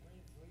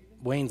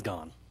Wayne's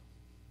gone.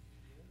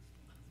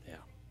 Yeah.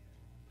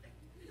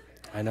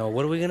 I know.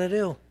 What are we going to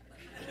do?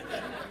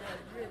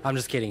 I'm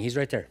just kidding. He's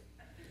right there.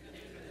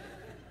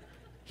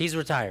 He's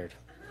retired,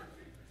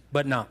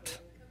 but not.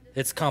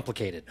 It's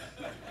complicated.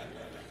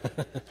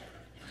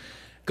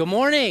 Good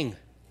morning.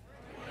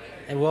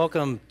 And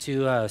welcome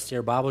to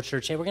Sierra Bible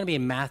Church. Hey, we're going to be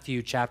in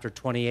Matthew chapter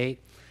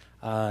 28.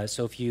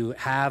 So if you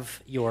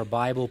have your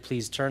Bible,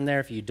 please turn there.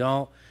 If you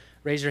don't,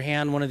 raise your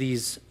hand. One of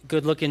these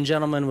good-looking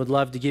gentlemen would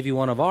love to give you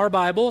one of our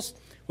Bibles,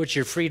 which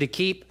you're free to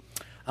keep.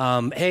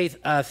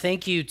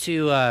 Thank you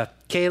to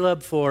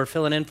Caleb for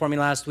filling in for me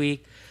last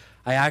week.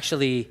 I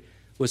actually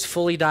was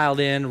fully dialed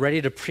in,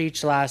 ready to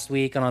preach last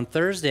week. And on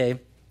Thursday,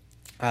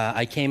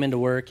 I came into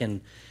work,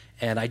 and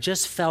I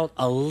just felt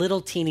a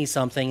little teeny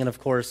something. And, of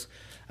course,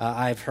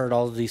 I've heard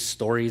all of these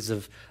stories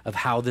of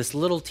how this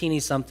little teeny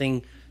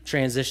something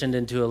transitioned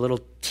into a little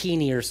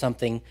teeny or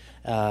something.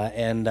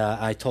 And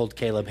I told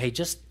Caleb, hey,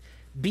 just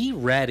be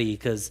ready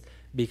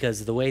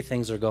because the way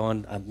things are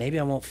going, maybe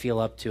I won't feel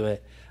up to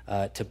it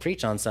to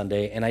preach on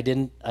Sunday. And I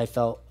didn't. I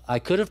felt I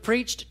could have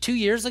preached 2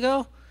 years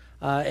ago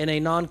in a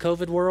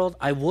non-COVID world.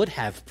 I would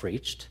have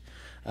preached.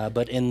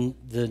 But in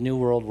the new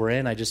world we're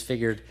in, I just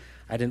figured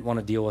I didn't want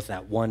to deal with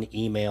that one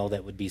email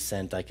that would be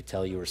sent. I could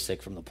tell you were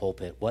sick from the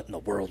pulpit. What in the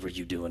world were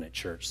you doing at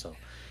church? So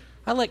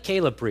I let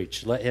Caleb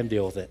preach. Let him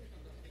deal with it.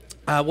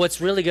 What's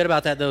really good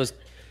about that, though, is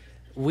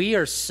we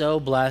are so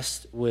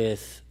blessed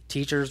with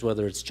teachers,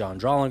 whether it's John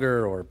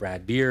Drollinger or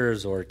Brad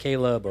Beers or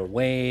Caleb or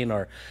Wayne,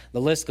 or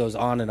the list goes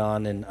on. And I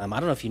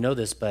don't know if you know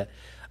this, but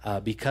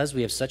because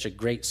we have such a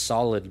great,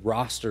 solid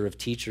roster of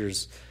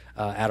teachers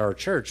at our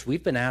church,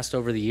 we've been asked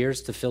over the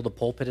years to fill the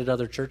pulpit at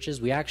other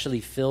churches. We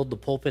actually filled the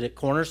pulpit at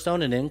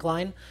Cornerstone and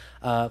Incline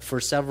for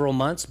several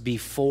months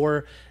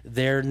before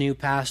their new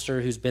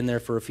pastor, who's been there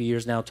for a few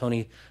years now,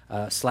 Tony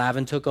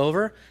Slavin, took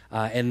over.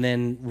 And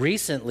then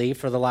recently,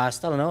 for the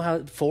last,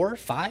 4,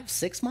 5,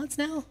 6 months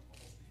now?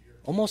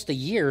 Almost a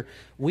year,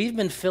 we've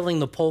been filling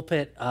the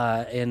pulpit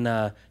in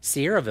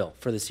Sierraville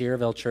for the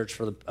Sierraville Church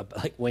for,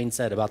 like Wayne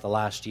said, about the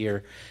last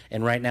year.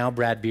 And right now,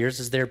 Brad Beers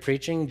is there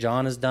preaching.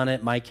 John has done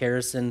it. Mike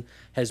Harrison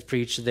has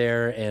preached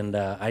there. And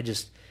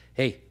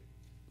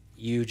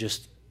you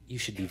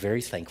should be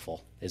very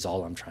thankful is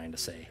all I'm trying to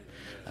say.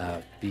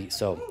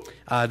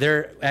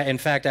 In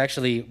fact,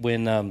 actually,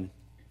 when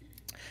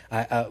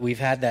we've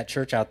had that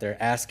church out there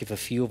ask if a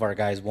few of our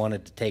guys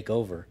wanted to take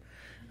over,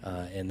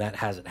 and that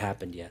hasn't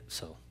happened yet,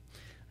 so.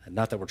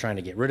 Not that we're trying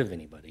to get rid of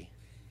anybody,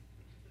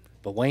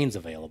 but Wayne's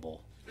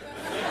available.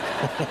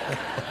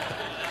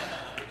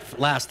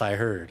 Last I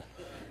heard.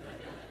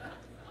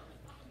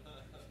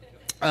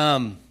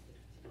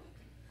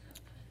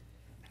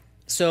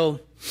 So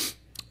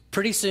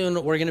pretty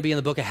soon we're going to be in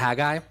the book of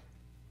Haggai.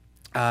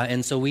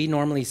 And so we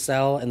normally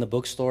sell in the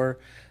bookstore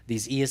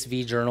these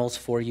ESV journals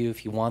for you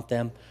if you want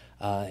them.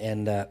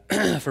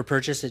 For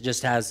purchase, it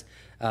just has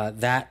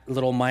that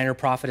little minor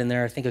prophet in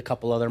there. I think a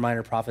couple other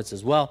minor prophets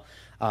as well.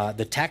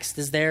 The text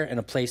is there and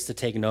a place to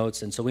take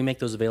notes. And so we make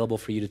those available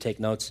for you to take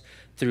notes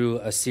through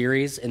a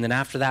series. And then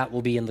after that,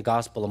 we'll be in the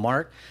Gospel of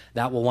Mark.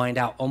 That will wind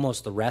out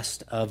almost the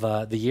rest of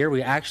the year.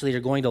 We actually are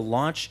going to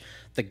launch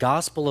the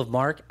Gospel of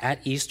Mark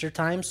at Easter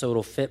time, so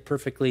it'll fit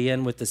perfectly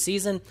in with the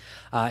season.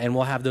 And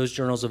we'll have those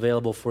journals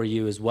available for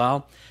you as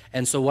well.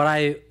 And so what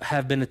I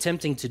have been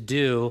attempting to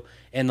do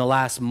in the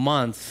last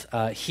month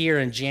here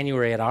in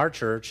January at our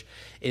church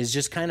is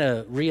just kind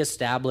of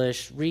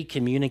reestablish,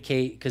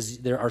 recommunicate, because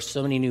there are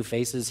so many new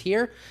faces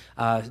here,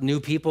 new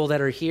people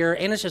that are here,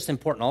 and it's just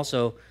important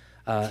also.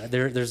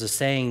 There's a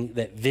saying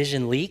that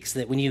vision leaks,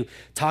 that when you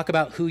talk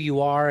about who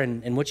you are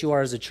and what you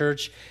are as a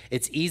church,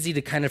 it's easy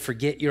to kind of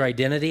forget your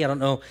identity. I don't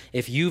know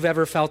if you've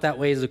ever felt that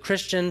way as a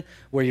Christian,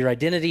 where your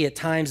identity at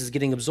times is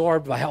getting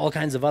absorbed by all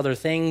kinds of other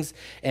things,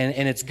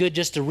 and it's good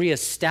just to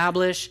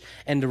reestablish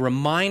and to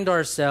remind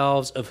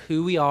ourselves of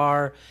who we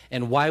are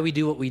and why we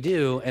do what we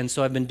do. And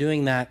so I've been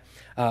doing that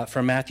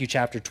from Matthew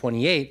chapter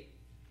 28.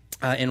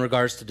 In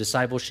regards to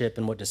discipleship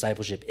and what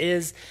discipleship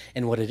is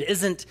and what it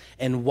isn't,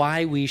 and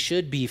why we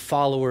should be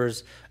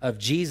followers of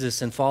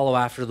Jesus and follow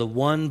after the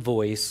one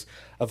voice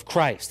of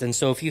Christ. And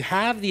so if you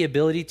have the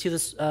ability to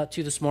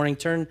this morning,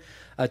 turn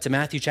to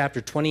Matthew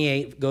chapter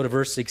 28, go to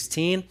verse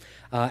 16.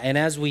 And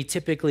as we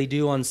typically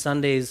do on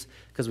Sundays,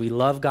 because we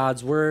love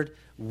God's word,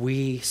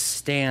 we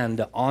stand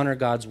to honor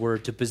God's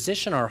word, to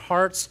position our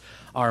hearts,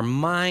 our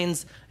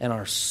minds, and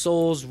our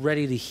souls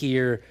ready to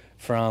hear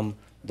from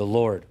the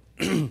Lord.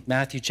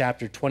 Matthew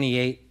chapter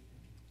 28,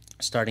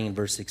 starting in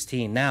verse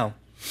 16. Now,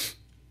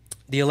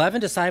 the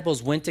 11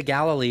 disciples went to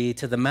Galilee,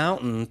 to the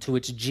mountain to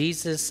which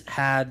Jesus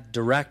had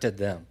directed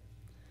them.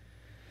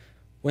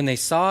 When they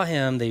saw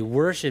him, they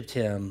worshiped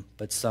him,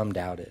 but some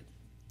doubted.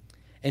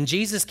 And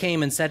Jesus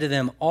came and said to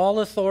them,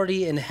 "All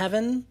authority in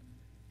heaven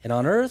and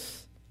on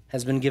earth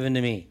has been given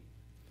to me.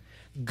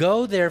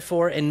 Go,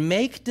 therefore, and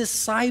make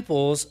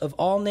disciples of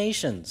all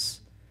nations,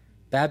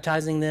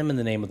 baptizing them in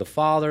the name of the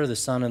Father, the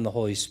Son, and the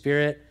Holy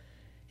Spirit."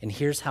 And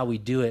here's how we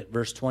do it.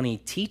 Verse 20,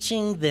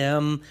 "Teaching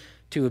them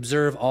to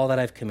observe all that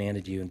I've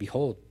commanded you. And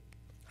behold,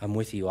 I'm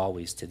with you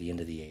always to the end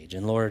of the age.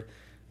 And Lord,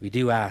 we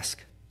do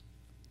ask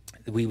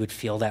that we would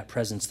feel that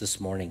presence this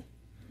morning.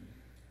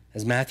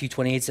 As Matthew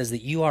 28 says,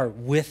 that you are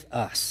with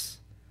us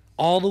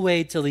all the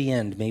way till the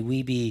end. May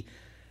we be,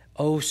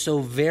 so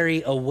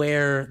very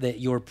aware that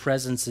your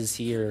presence is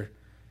here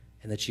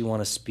and that you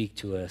want to speak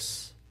to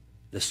us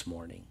this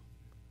morning.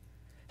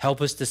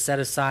 Help us to set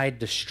aside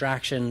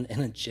distraction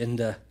and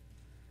agenda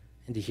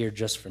and to hear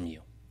just from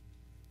you.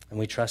 And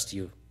we trust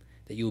you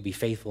that you will be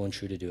faithful and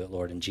true to do it,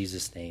 Lord. In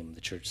Jesus' name,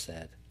 the church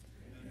said,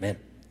 amen.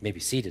 You may be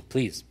seated,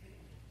 please.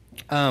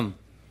 I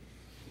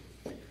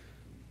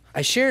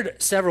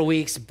shared several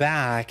weeks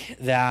back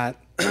that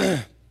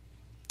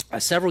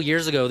several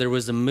years ago there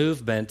was a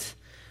movement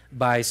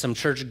by some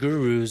church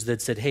gurus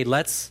that said, hey,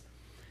 let's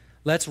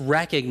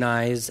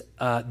recognize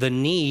the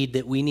need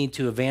that we need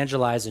to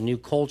evangelize a new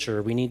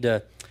culture. We need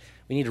to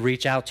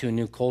reach out to a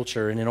new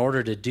culture, and in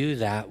order to do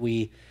that,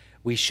 we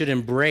should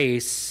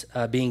embrace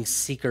being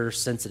seeker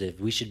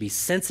sensitive. We should be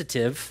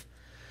sensitive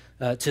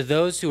to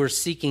those who are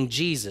seeking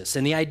Jesus.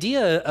 And the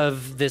idea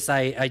of this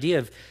idea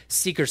of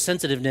seeker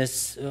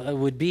sensitiveness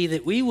would be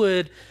that we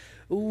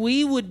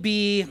would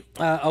be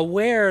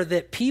aware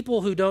that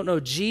people who don't know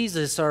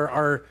Jesus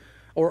or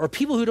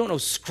people who don't know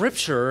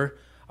Scripture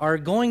are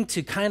going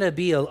to kind of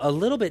be a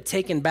little bit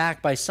taken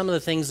back by some of the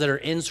things that are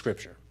in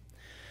Scripture.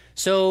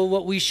 So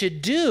what we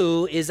should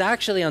do is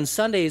actually on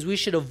Sundays, we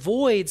should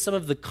avoid some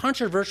of the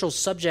controversial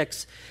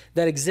subjects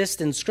that exist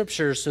in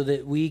Scripture so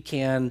that we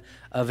can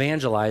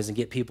evangelize and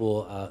get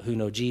people who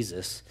know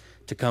Jesus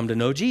to come to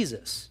know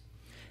Jesus.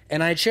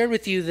 And I had shared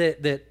with you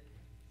that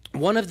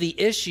one of the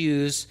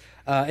issues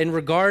in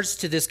regards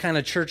to this kind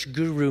of church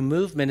guru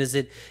movement is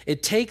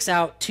it takes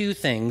out two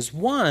things.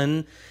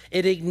 One,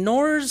 it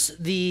ignores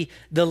the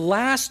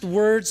last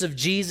words of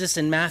Jesus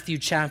in Matthew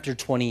chapter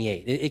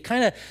 28. It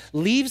kind of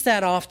leaves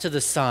that off to the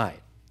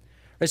side.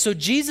 Right? So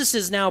Jesus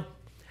is now,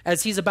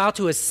 as he's about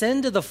to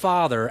ascend to the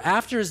Father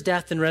after his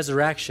death and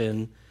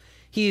resurrection,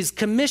 he's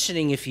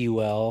commissioning, if you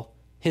will,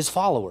 his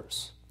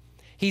followers.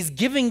 He's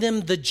giving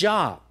them the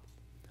job.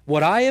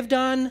 What I have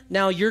done,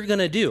 now you're going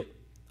to do.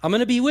 I'm going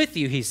to be with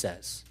you, he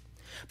says.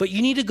 But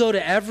you need to go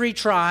to every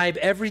tribe,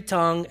 every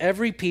tongue,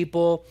 every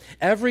people,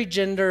 every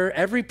gender,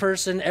 every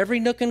person, every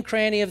nook and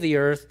cranny of the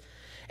earth.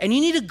 And you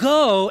need to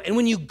go, and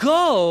when you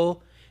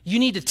go, you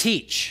need to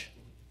teach.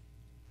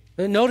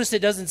 Notice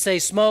it doesn't say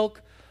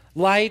smoke,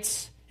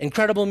 lights,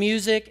 incredible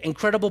music,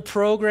 incredible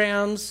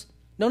programs.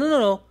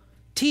 No.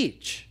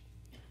 Teach.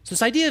 So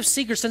this idea of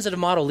seeker-sensitive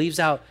model leaves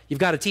out, you've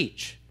got to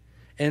teach.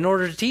 And in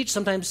order to teach,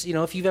 sometimes,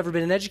 if you've ever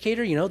been an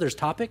educator, there's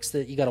topics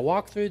that you got to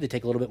walk through. They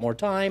take a little bit more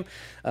time.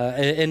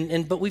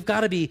 But we've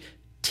got to be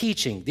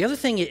teaching. The other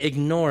thing it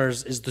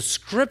ignores is the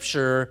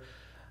Scripture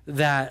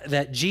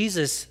that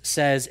Jesus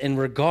says in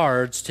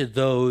regards to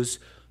those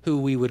who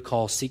we would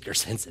call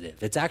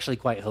seeker-sensitive. It's actually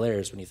quite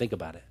hilarious when you think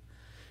about it.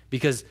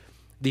 Because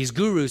these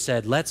gurus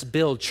said, let's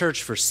build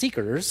church for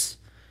seekers,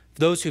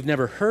 those who've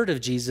never heard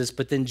of Jesus.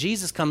 But then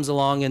Jesus comes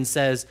along and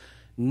says,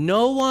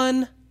 no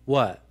one,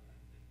 what?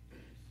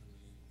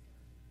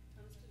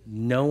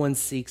 No one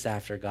seeks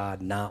after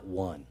God, not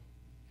one.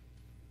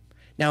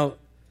 Now,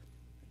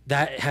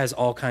 that has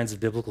all kinds of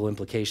biblical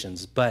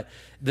implications, but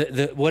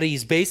what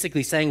he's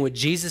basically saying, what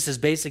Jesus is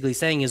basically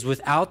saying is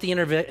without the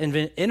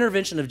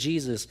intervention of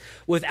Jesus,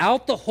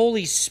 without the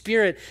Holy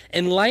Spirit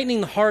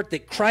enlightening the heart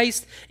that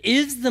Christ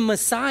is the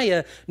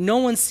Messiah, no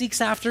one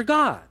seeks after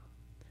God.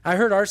 I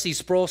heard R.C.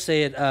 Sproul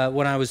say it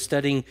when I was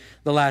studying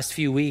the last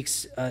few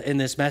weeks in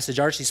this message.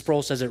 R.C.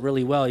 Sproul says it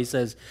really well. He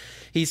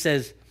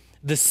says,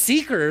 the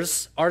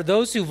seekers are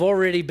those who've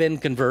already been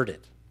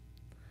converted.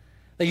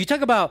 Like you talk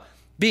about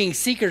being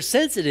seeker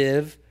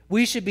sensitive,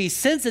 we should be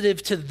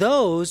sensitive to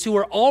those who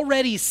are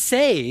already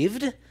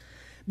saved,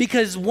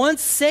 because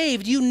once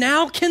saved, you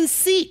now can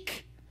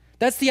seek.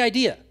 That's the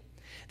idea.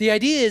 The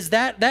idea is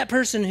that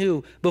person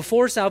who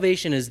before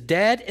salvation is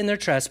dead in their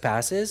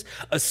trespasses,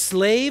 a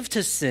slave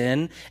to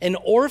sin, an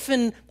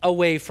orphan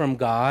away from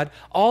God,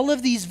 all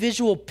of these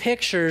visual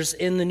pictures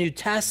in the New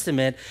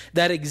Testament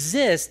that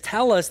exist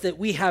tell us that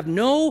we have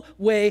no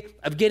way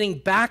of getting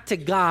back to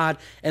God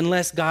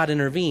unless God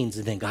intervenes.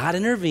 And then God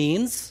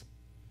intervenes.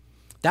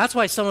 That's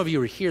why some of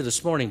you are here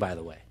this morning, by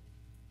the way,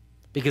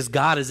 because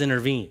God has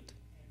intervened.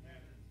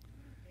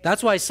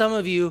 That's why some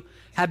of you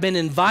have been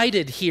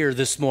invited here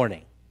this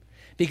morning,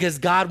 because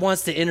God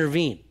wants to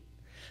intervene.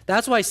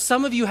 That's why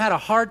some of you had a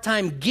hard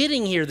time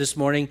getting here this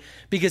morning,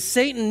 because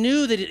Satan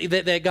knew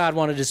that God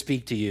wanted to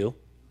speak to you.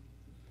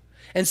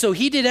 And so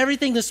he did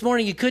everything this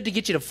morning he could to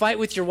get you to fight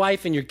with your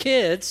wife and your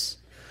kids,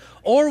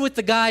 or with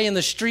the guy in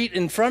the street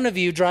in front of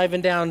you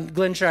driving down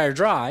Glenshire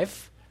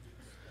Drive.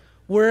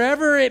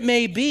 Wherever it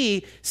may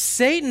be,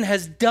 Satan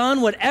has done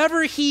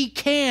whatever he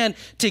can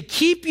to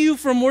keep you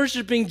from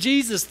worshiping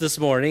Jesus this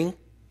morning.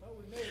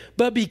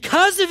 But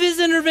because of his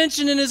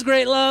intervention and his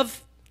great love,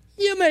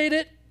 you made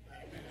it.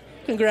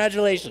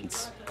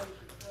 Congratulations.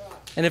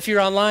 And if you're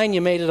online,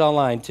 you made it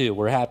online too.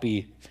 We're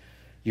happy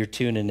you're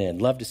tuning in.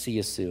 Love to see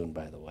you soon,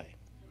 by the way.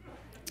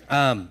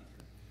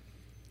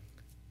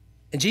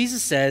 And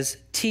Jesus says,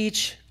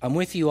 teach, I'm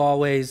with you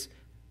always.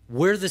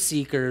 We're the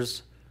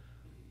seekers,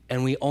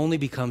 and we only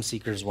become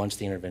seekers once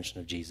the intervention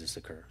of Jesus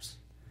occurs.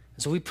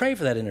 And so we pray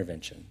for that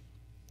intervention.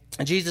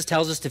 And Jesus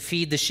tells us to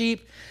feed the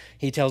sheep.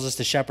 He tells us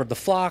to shepherd the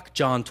flock,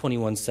 John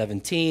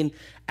 21:17.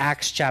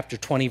 Acts chapter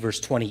 20, verse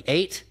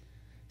 28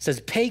 says,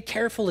 pay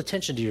careful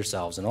attention to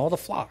yourselves and all the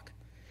flock,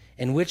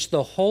 in which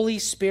the Holy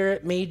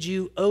Spirit made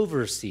you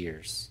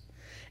overseers.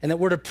 And that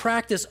we're to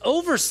practice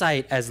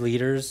oversight as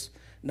leaders,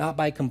 not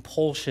by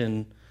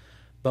compulsion,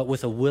 but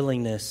with a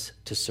willingness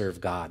to serve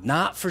God.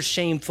 Not for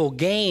shameful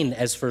gain,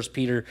 as 1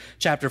 Peter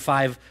chapter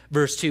 5,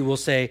 verse 2 will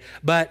say,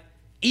 but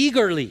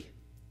eagerly.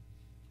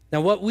 Now,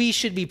 what we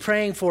should be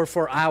praying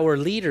for our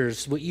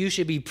leaders, what you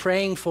should be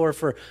praying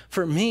for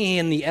me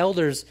and the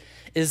elders,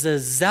 is a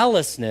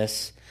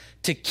zealousness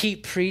to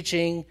keep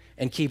preaching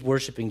and keep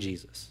worshiping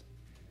Jesus.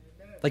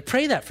 Like,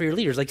 pray that for your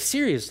leaders, like,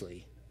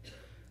 seriously.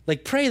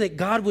 Like, pray that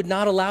God would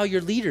not allow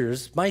your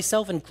leaders,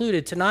 myself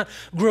included, to not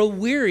grow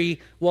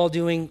weary while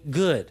doing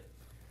good.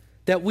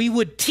 That we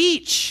would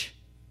teach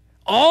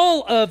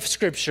all of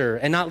Scripture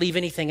and not leave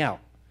anything out.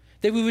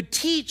 That we would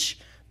teach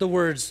the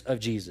words of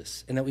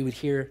Jesus and that we would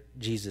hear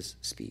Jesus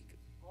speak.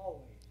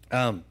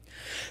 I've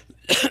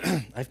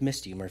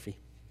missed you, Murphy.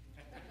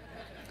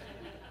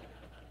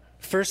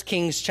 1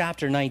 Kings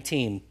chapter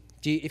 19.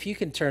 If you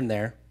can turn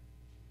there.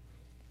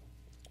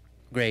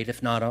 Great.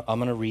 If not, I'm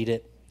going to read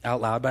it out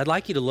loud. But I'd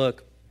like you to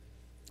look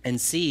and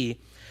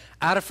see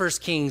out of 1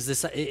 Kings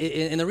this.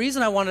 And the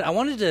reason I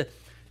wanted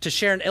to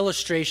share an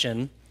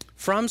illustration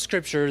from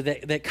Scripture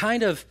that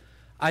kind of,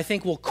 I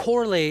think, will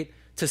correlate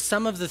to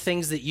some of the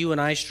things that you and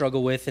I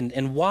struggle with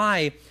and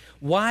why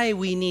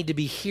we need to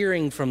be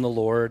hearing from the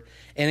Lord.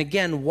 And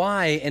again,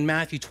 why in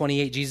Matthew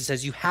 28, Jesus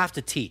says you have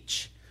to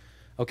teach,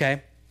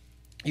 okay?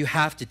 You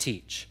have to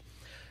teach.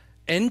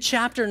 In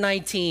chapter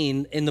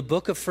 19, in the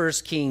book of 1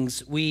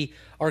 Kings, we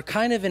are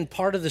kind of in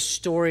part of the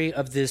story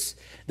of this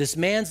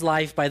man's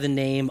life by the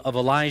name of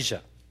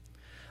Elijah.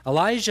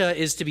 Elijah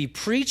is to be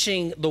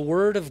preaching the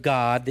word of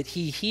God that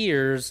he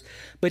hears,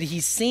 but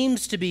he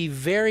seems to be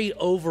very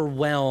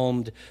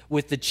overwhelmed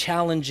with the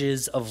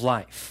challenges of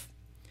life.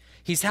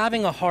 He's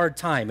having a hard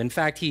time. In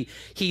fact, he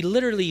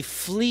literally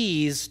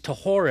flees to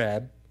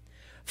Horeb,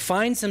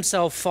 finds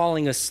himself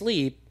falling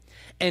asleep,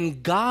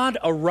 and God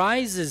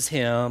arises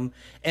him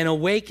and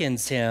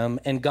awakens him,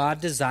 and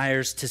God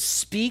desires to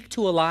speak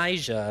to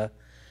Elijah,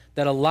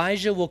 that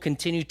Elijah will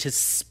continue to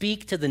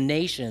speak to the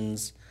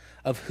nations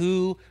of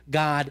who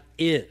God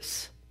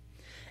is.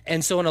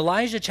 And so in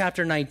Elijah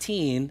chapter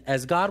 19,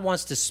 as God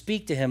wants to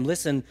speak to him,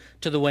 listen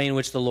to the way in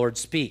which the Lord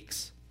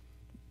speaks.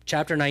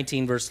 Chapter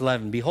 19, verse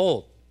 11,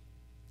 behold,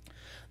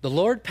 the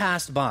Lord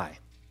passed by,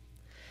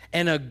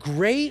 and a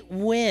great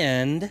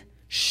wind,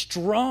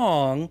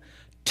 strong,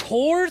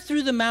 tore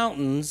through the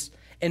mountains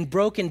and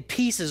broke in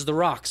pieces the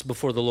rocks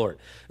before the Lord.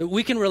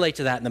 We can relate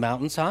to that in the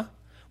mountains, huh?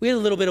 We had a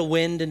little bit of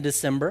wind in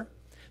December.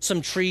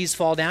 Some trees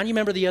fall down. You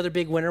remember the other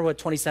big winter,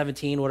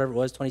 2017, whatever it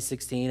was,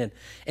 2016,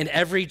 and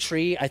every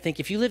tree, I think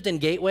if you lived in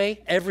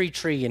Gateway, every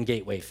tree in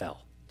Gateway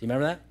fell. Do you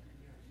remember that?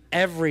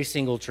 Every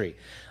single tree.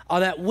 Oh,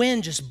 that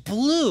wind just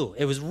blew.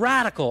 It was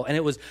radical, and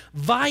it was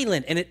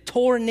violent, and it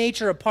tore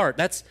nature apart.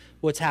 That's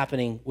what's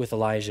happening with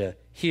Elijah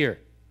here.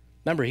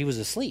 Remember, he was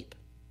asleep.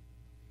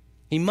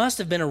 He must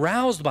have been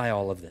aroused by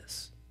all of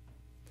this.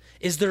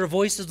 Is there a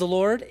voice of the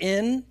Lord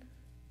in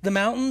the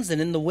mountains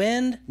and in the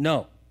wind?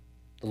 No,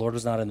 the Lord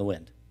was not in the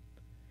wind.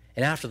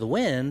 And after the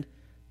wind,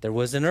 there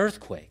was an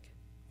earthquake.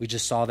 We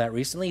just saw that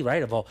recently,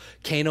 right? A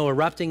volcano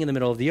erupting in the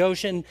middle of the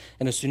ocean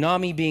and a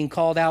tsunami being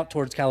called out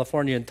towards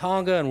California and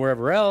Tonga and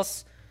wherever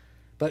else.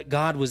 But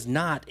God was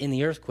not in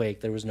the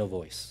earthquake. There was no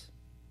voice.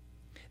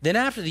 Then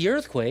after the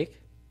earthquake,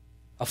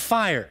 a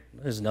fire.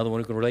 There's another one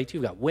who can relate to.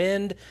 You've got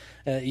wind.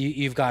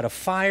 You've got a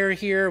fire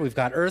here. We've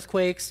got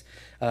earthquakes.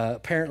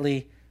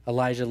 Apparently,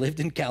 Elijah lived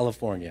in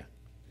California.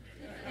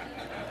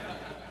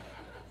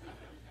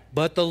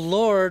 But the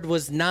Lord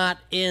was not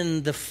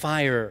in the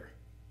fire.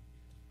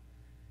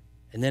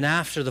 And then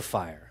after the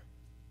fire,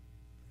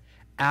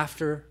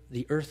 after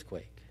the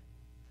earthquake,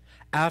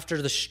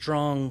 after the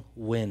strong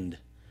wind,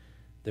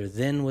 there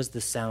then was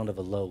the sound of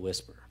a low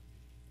whisper.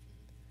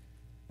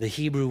 The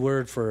Hebrew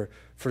word for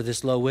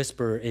this low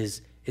whisper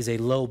is a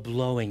low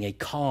blowing, a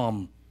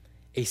calm,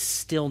 a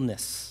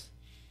stillness,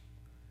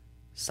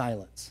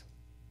 silence.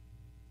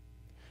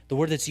 The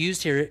word that's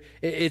used here,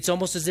 it's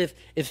almost as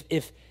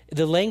if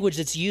the language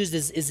that's used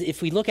is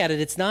if we look at it,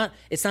 it's not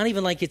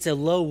even like it's a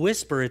low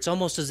whisper. It's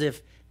almost as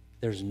if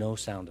there's no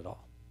sound at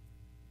all.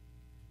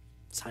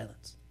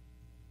 Silence.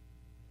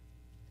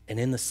 And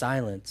in the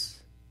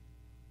silence,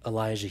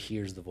 Elijah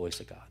hears the voice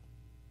of God.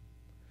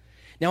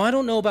 Now, I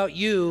don't know about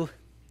you,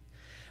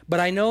 but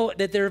I know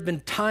that there have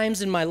been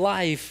times in my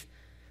life,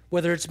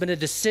 whether it's been a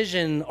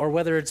decision or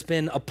whether it's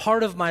been a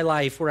part of my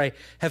life where I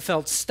have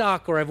felt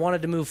stuck or I've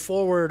wanted to move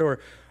forward or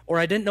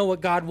I didn't know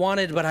what God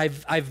wanted, but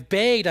I've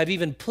begged, I've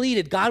even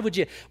pleaded, God,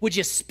 would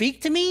you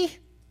speak to me? Have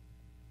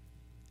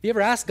you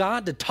ever asked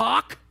God to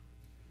talk?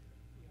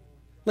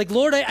 Like,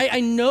 Lord, I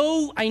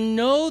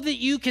know that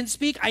you can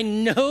speak. I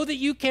know that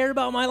you care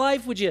about my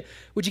life. Would you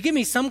give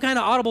me some kind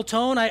of audible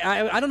tone?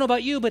 I don't know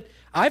about you, but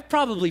I've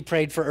probably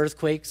prayed for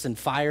earthquakes and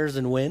fires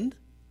and wind.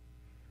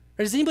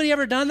 Or has anybody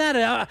ever done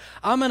that?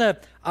 I'm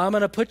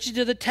gonna put you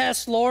to the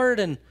test, Lord,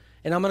 and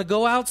I'm gonna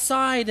go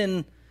outside,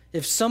 and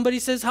if somebody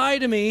says hi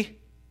to me,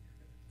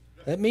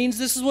 that means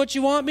this is what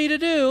you want me to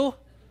do.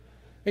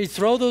 Or you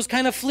throw those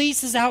kind of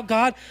fleeces out.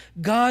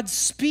 God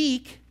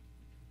speak.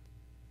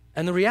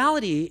 And the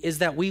reality is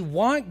that we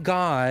want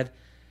God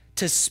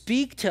to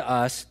speak to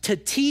us, to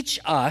teach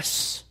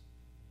us,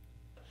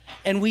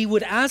 and we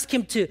would ask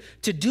him to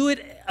do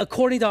it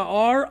according to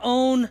our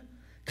own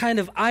kind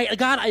of,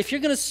 God, if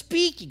you're going to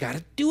speak, you got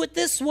to do it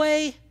this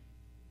way.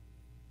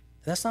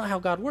 That's not how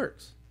God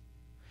works.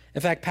 In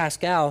fact,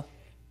 Pascal,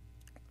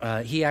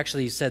 he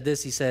actually said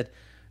this. He said,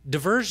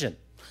 diversion.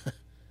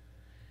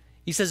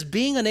 He says,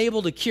 being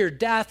unable to cure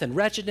death and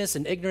wretchedness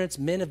and ignorance,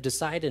 men have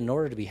decided in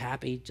order to be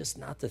happy just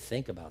not to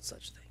think about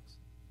such things.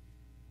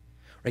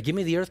 Right? Give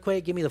me the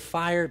earthquake, give me the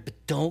fire, but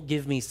don't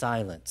give me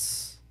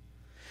silence.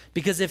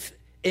 Because if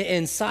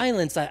in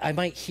silence, I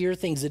might hear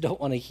things I don't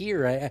want to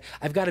hear.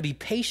 I've got to be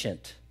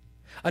patient.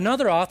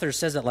 Another author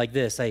says it like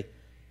this. I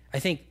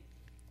think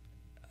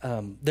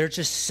there are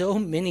just so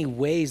many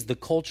ways the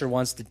culture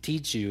wants to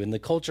teach you, and the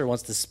culture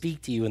wants to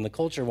speak to you, and the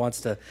culture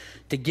wants to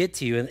get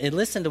to you. And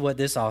listen to what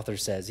this author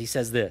says. He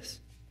says this: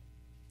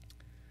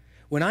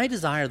 when I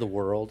desire the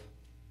world,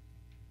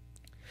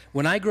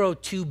 when I grow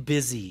too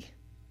busy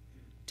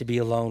to be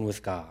alone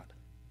with God,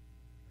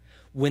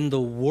 when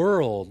the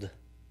world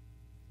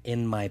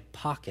in my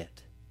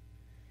pocket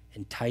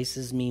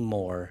entices me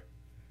more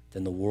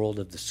than the world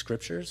of the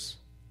scriptures,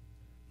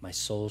 my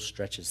soul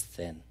stretches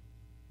thin.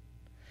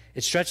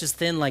 It stretches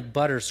thin like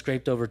butter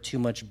scraped over too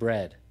much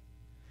bread.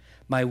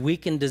 My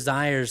weakened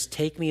desires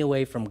take me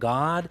away from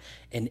God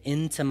and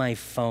into my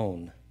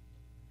phone.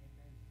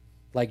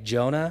 Like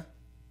Jonah,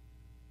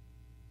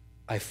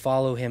 I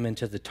follow him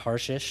into the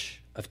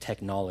Tarshish of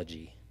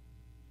technology.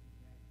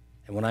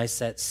 And when I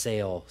set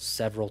sail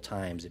several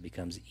times, it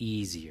becomes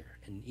easier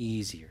and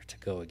easier to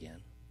go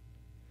again.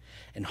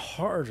 And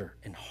harder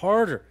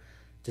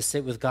to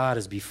sit with God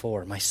as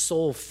before. My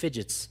soul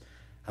fidgets.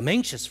 I'm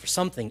anxious for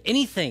something,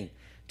 anything,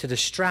 to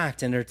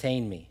distract and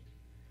entertain me,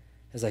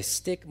 as I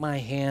stick my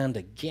hand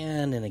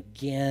again and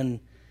again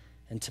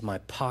into my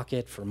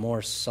pocket for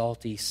more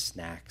salty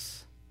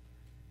snacks,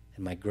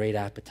 and my great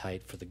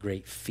appetite for the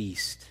great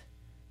feast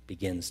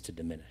begins to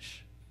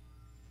diminish.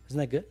 Isn't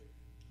that good?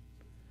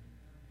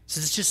 So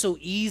it's just so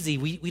easy.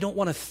 We don't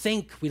want to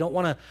think. We don't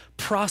want to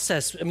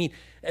process. I mean,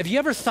 have you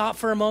ever thought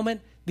for a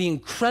moment the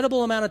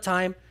incredible amount of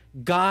time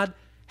God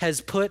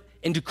has put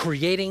into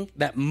creating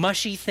that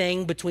mushy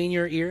thing between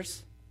your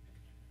ears?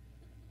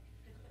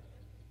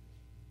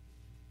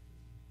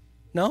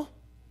 No?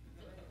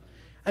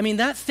 I mean,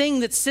 that thing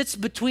that sits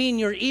between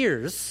your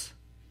ears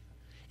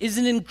is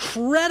an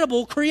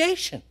incredible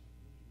creation.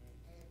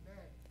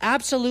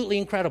 Absolutely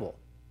incredible.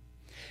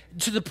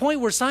 To the point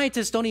where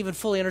scientists don't even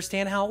fully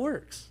understand how it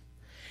works.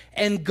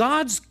 And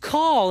God's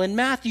call in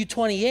Matthew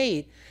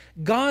 28,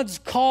 God's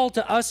call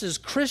to us as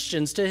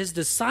Christians, to his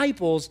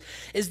disciples,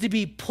 is to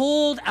be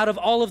pulled out of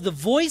all of the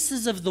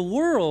voices of the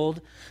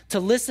world to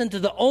listen to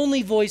the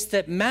only voice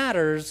that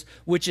matters,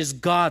 which is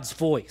God's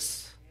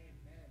voice.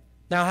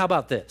 Now, how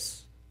about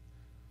this?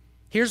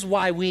 Here's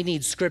why we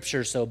need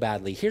Scripture so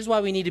badly. Here's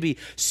why we need to be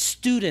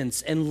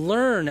students and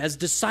learn as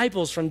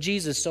disciples from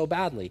Jesus so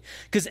badly.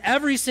 Because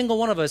every single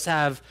one of us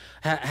have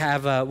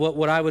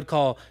what I would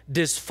call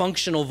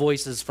dysfunctional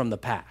voices from the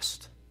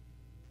past.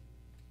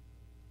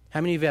 How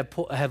many of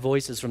you have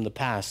voices from the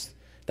past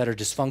that are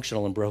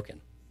dysfunctional and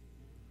broken?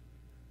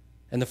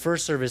 In the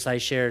first service I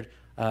shared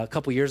a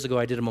couple years ago,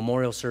 I did a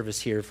memorial service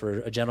here for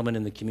a gentleman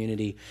in the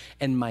community,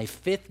 and my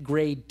 5th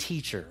grade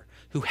teacher,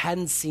 who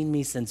hadn't seen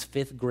me since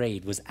 5th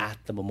grade, was at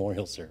the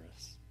memorial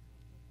service.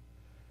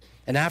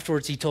 And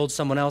afterwards, he told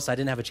someone else, I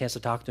didn't have a chance to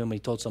talk to him, but he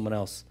told someone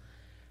else,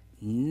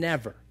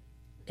 never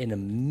in a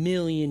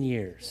million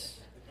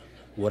years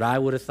would I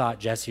would have thought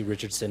Jesse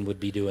Richardson would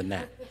be doing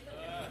that.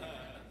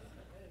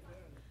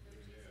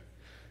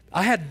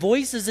 I had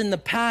voices in the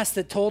past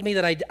that told me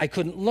that I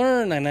couldn't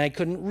learn and I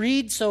couldn't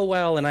read so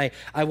well and I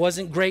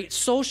wasn't great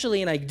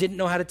socially and I didn't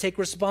know how to take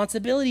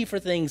responsibility for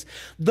things.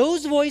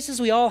 Those voices,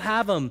 we all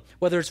have them,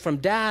 whether it's from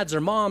dads or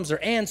moms or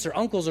aunts or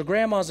uncles or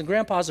grandmas and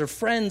grandpas or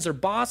friends or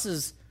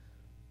bosses.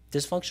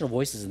 Dysfunctional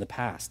voices in the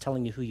past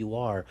telling you who you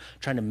are,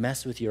 trying to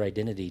mess with your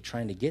identity,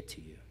 trying to get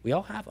to you. We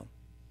all have them.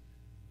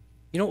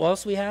 You know what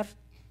else we have?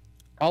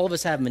 All of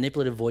us have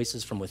manipulative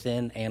voices from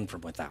within and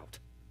from without.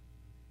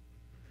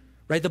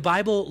 Right? The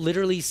Bible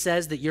literally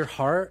says that your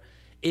heart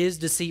is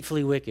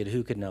deceitfully wicked.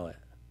 Who could know it?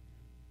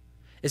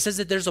 It says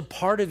that there's a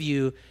part of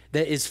you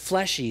that is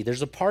fleshy.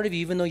 There's a part of you,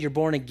 even though you're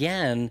born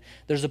again,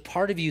 there's a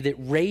part of you that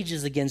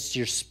rages against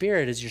your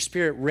spirit as your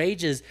spirit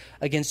rages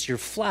against your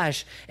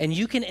flesh. And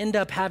you can end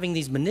up having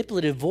these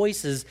manipulative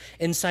voices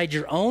inside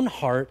your own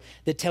heart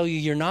that tell you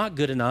you're not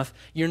good enough,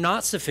 you're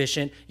not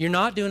sufficient, you're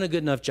not doing a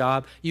good enough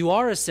job, you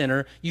are a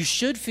sinner, you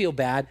should feel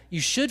bad,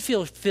 you should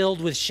feel filled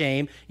with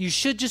shame, you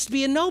should just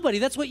be a nobody.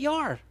 That's what you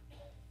are.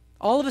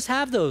 All of us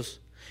have those.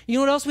 You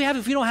know what else we have?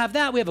 If we don't have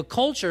that, we have a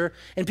culture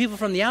and people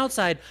from the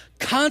outside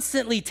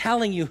constantly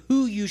telling you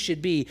who you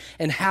should be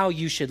and how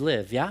you should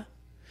live, yeah?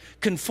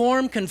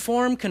 Conform,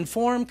 conform,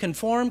 conform,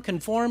 conform,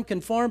 conform,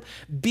 conform.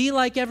 Be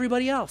like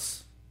everybody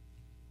else.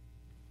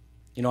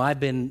 You know, I've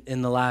been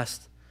in the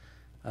last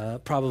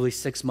probably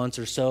 6 months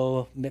or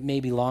so,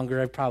 maybe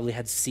longer, I've probably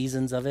had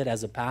seasons of it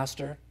as a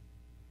pastor.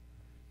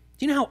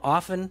 Do you know how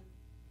often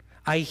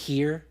I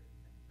hear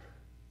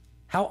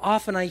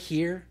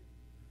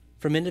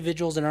from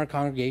individuals in our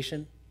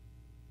congregation,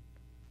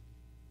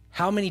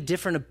 how many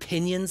different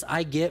opinions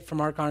I get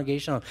from our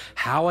congregation on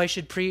how I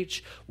should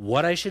preach,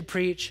 what I should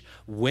preach,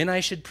 when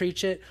I should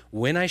preach it,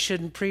 when I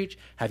shouldn't preach.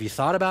 Have you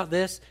thought about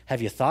this?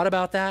 Have you thought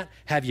about that?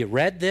 Have you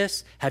read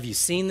this? Have you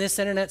seen this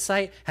internet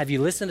site? Have you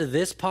listened to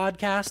this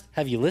podcast?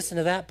 Have you listened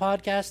to that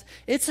podcast?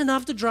 It's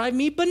enough to drive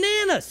me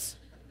bananas.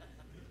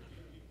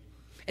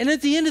 And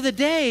at the end of the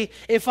day,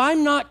 if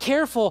I'm not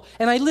careful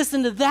and I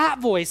listen to that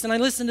voice and I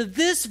listen to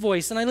this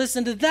voice and I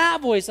listen to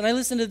that voice and I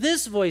listen to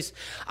this voice,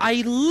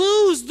 I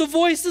lose the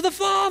voice of the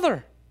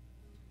Father.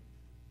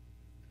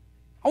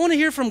 I want to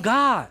hear from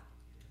God.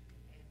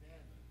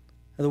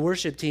 And the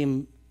worship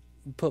team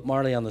put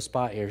Marley on the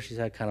spot here. She's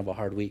had kind of a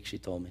hard week, she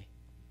told me.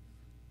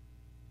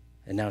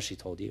 And now she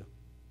told you.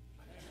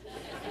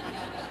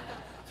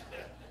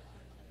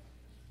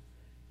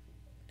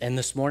 And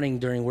this morning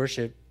during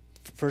worship,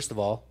 first of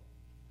all,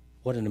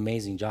 what an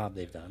amazing job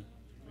they've done.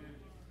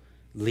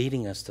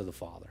 Leading us to the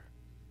Father.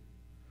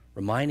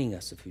 Reminding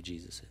us of who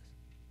Jesus is.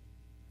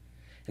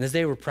 And as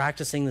they were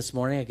practicing this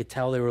morning, I could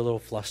tell they were a little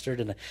flustered.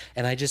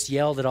 And I just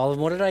yelled at all of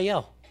them. What did I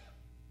yell?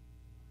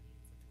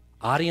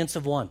 Audience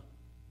of one.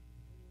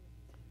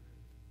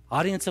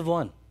 Audience of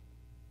one.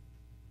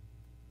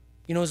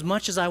 You know, as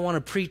much as I want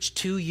to preach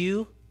to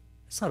you,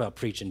 it's not about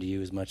preaching to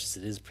you as much as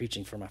it is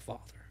preaching for my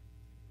Father.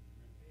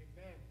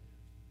 Amen.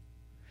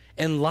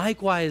 And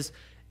likewise,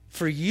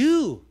 for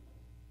you,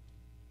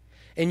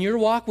 in your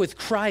walk with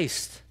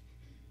Christ,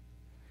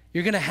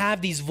 you're going to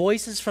have these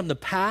voices from the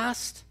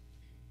past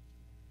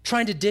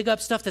trying to dig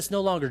up stuff that's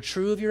no longer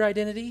true of your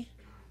identity.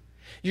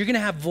 You're going to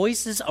have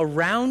voices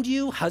around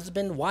you,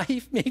 husband,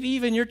 wife, maybe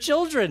even your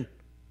children.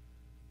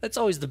 That's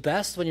always the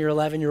best when your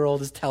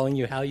 11-year-old is telling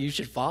you how you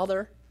should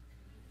father.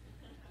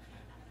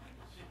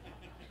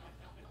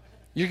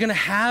 You're going to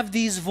have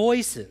these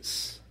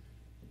voices.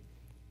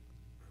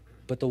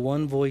 But the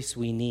one voice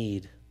we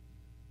need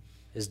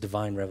is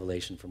divine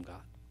revelation from God.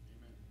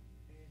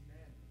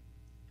 Amen.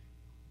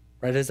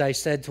 Right, as I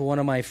said to one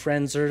of my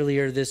friends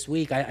earlier this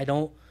week, I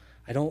don't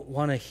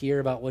want to hear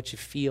about what you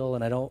feel,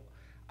 and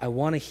I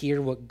want to hear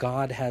what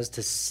God has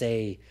to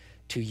say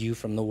to you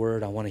from the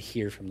Word. I want to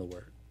hear from the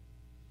Word.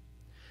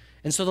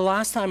 And so the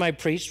last time I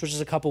preached, which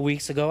is a couple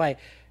weeks ago,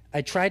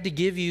 I tried to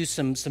give you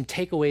some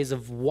takeaways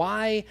of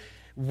why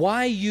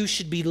you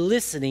should be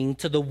listening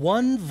to the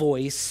one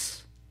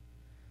voice,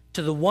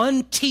 to the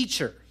one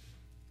teacher,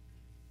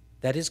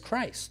 that is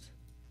Christ.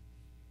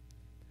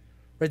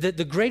 Right?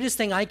 The greatest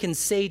thing I can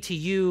say to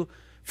you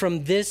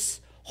from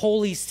this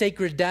holy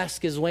sacred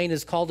desk, as Wayne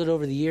has called it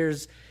over the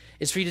years,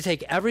 is for you to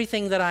take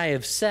everything that I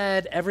have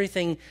said,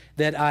 everything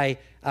that I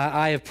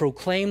have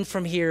proclaimed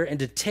from here, and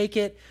to take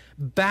it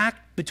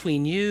back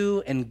between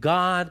you and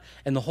God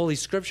and the Holy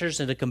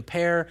Scriptures, and to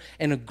compare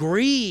and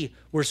agree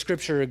where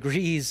Scripture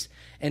agrees,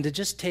 and to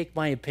just take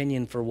my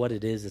opinion for what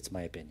it is. It's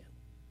my opinion.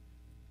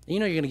 You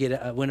know you're going to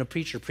get, when a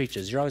preacher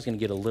preaches, you're always going to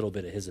get a little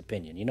bit of his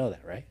opinion. You know that,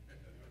 right?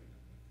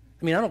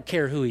 I mean, I don't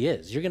care who he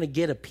is. You're going to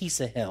get a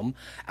piece of him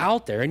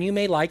out there, and you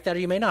may like that or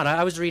you may not.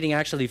 I was reading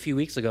actually a few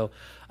weeks ago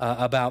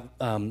about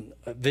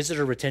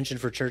visitor retention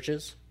for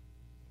churches.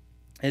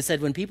 And it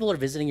said when people are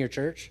visiting your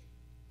church,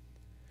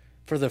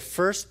 for the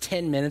first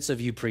 10 minutes of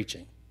you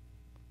preaching,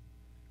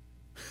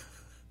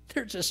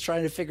 they're just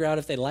trying to figure out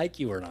if they like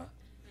you or not.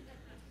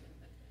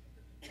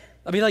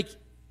 I mean, like,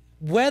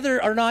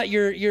 whether or not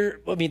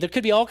I mean, there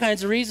could be all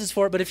kinds of reasons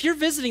for it, but if you're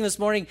visiting this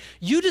morning,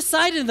 you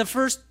decided in the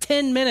first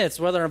 10 minutes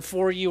whether I'm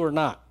for you or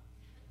not,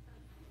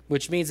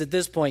 which means at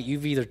this point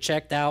you've either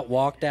checked out,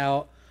 walked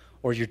out,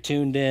 or you're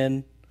tuned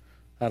in.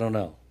 I don't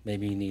know.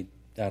 Maybe you need,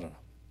 I don't know.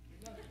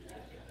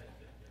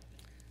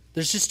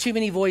 There's just too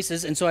many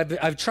voices, and so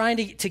I'm trying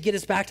to get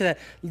us back to that.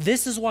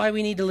 This is why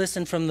we need to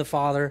listen from the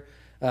Father.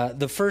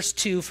 The first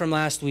two from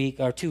last week,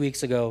 or 2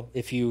 weeks ago,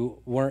 if you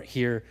weren't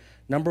here.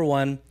 Number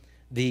one,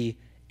 the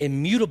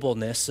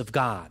immutableness of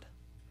God,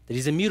 that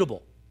he's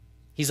immutable.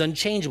 He's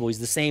unchangeable. He's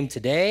the same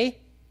today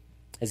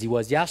as he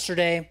was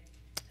yesterday,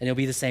 and he'll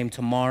be the same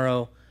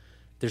tomorrow.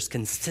 There's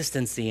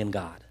consistency in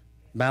God.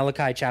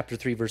 Malachi chapter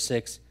 3, verse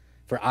 6,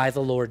 for I,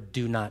 the Lord,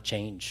 do not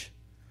change.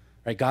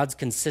 right? God's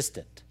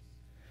consistent.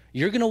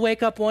 You're going to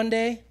wake up one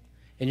day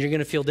and you're going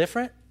to feel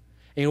different.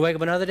 And you wake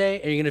up another day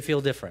and you're going to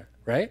feel different,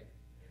 right?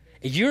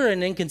 You're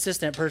an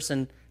inconsistent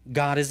person.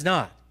 God is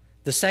not.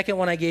 The second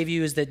one I gave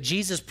you is that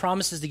Jesus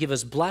promises to give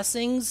us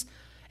blessings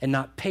and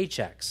not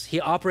paychecks. He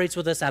operates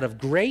with us out of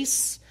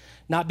grace,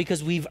 not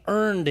because we've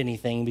earned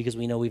anything, because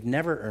we know we've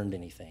never earned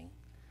anything.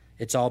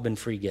 It's all been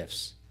free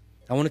gifts.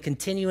 I want to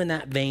continue in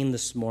that vein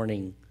this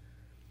morning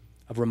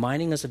of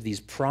reminding us of these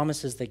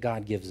promises that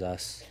God gives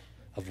us,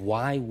 of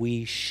why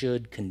we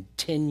should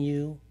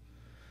continue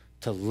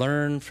to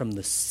learn from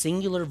the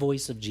singular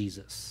voice of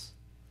Jesus,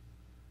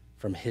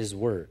 from his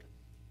word.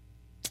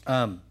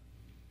 Turn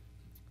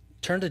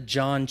to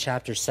John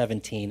chapter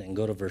 17 and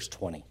go to verse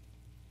 20.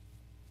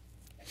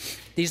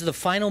 These are the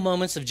final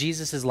moments of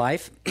Jesus'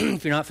 life,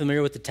 if you're not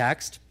familiar with the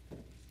text.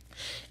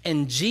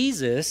 And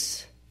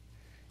Jesus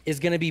is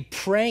going to be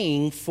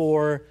praying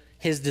for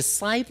his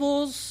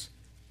disciples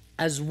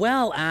as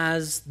well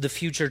as the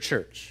future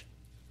church.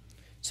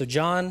 So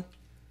John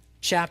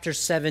chapter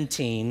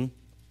 17,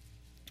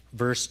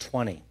 verse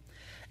 20.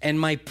 And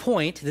my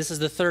point, this is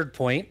the third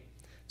point.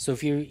 So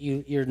if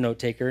you're a note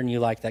taker and you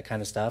like that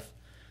kind of stuff,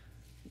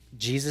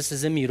 Jesus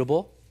is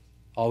immutable,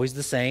 always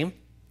the same,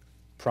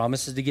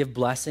 promises to give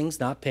blessings,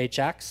 not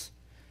paychecks.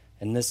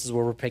 And this is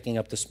where we're picking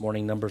up this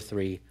morning, number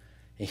 3.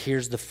 And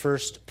here's the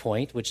first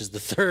point, which is the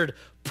third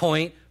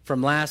point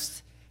from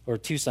last, or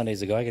 2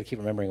 Sundays ago. I got to keep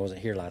remembering I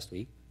wasn't here last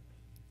week.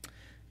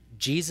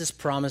 Jesus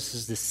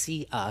promises to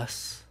see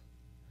us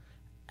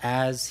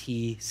as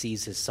he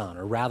sees his son,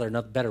 or rather,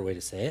 another better way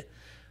to say it,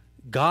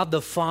 God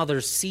the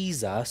Father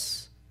sees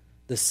us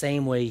the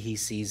same way he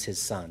sees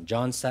his son.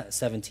 John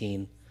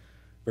 17,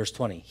 verse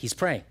 20. He's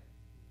praying.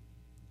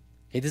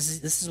 Okay,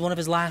 this is one of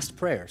his last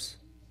prayers,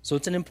 so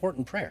it's an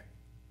important prayer.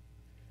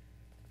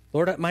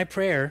 Lord, my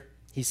prayer,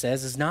 he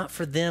says, is not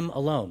for them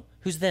alone.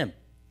 Who's them?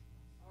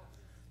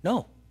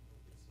 No.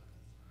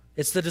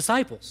 It's the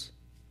disciples.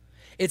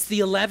 It's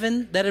the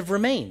 11 that have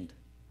remained.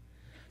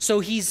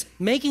 So he's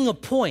making a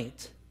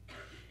point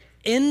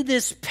in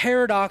this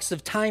paradox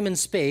of time and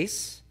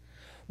space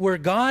where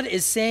God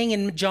is saying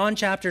in John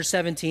chapter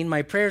 17,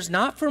 my prayer is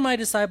not for my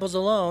disciples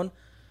alone.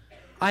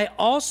 I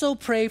also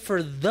pray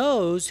for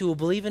those who will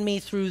believe in me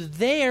through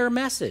their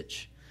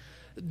message.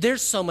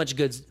 There's so much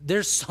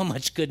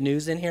good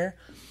news in here.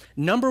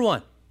 Number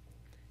 1,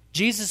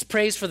 Jesus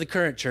prays for the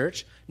current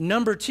church.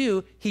 Number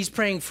 2, he's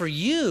praying for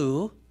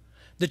you,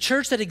 the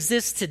church that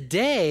exists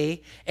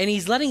today, and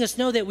he's letting us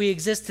know that we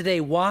exist today.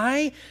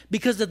 Why?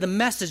 Because of the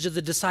message of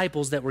the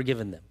disciples that were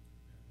given them.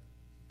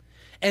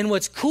 And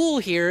what's cool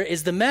here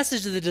is the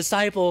message that the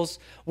disciples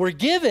were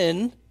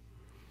given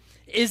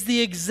is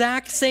the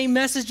exact same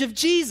message of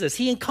Jesus.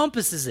 He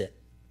encompasses it.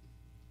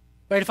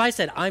 Right? If I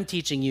said, I'm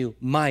teaching you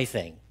my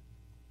thing,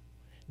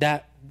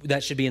 that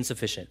should be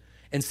insufficient.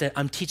 Instead,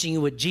 I'm teaching you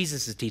what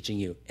Jesus is teaching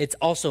you. It's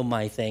also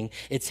my thing.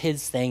 It's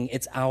his thing.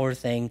 It's our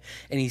thing.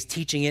 And he's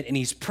teaching it and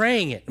he's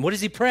praying it. And what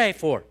does he pray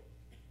for?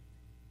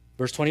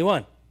 Verse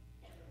 21.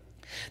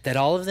 That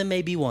all of them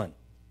may be one.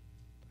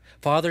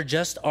 Father,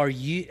 just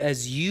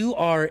as you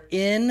are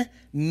in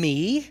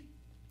me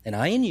and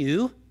I in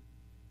you,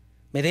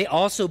 may they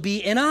also be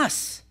in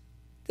us,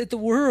 that the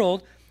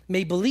world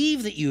may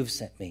believe that you have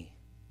sent me.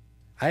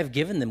 I have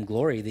given them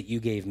glory that you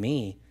gave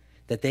me,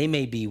 that they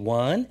may be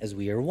one as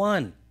we are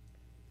one.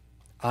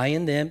 I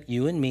and them,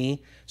 you and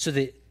me, so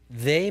that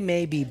they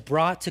may be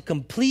brought to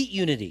complete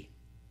unity.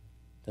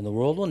 Then the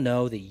world will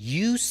know that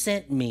you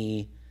sent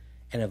me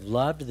and have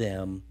loved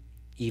them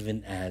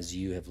even as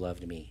you have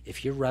loved me.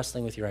 If you're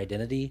wrestling with your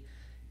identity,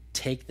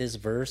 take this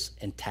verse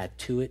and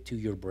tattoo it to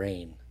your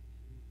brain.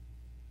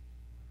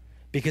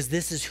 Because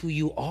this is who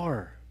you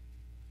are.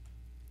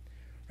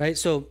 Right?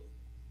 So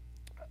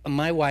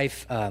my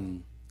wife,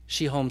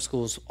 she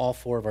homeschools all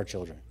 4 of our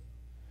children,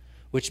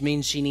 which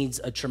means she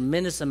needs a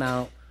tremendous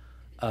amount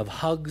of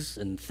hugs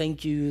and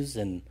thank yous.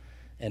 And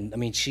I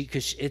mean,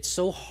 because it's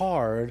so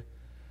hard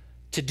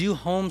to do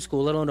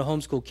homeschool, let alone to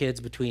homeschool kids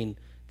between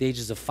the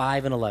ages of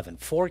 5 and 11.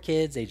 4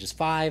 kids, ages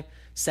 5,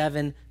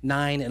 7,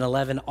 9, and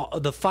 11.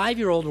 The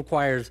 5-year-old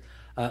requires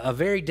a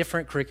very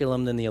different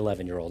curriculum than the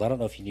 11-year-old. I don't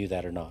know if you knew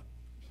that or not.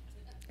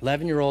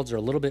 11-year-olds are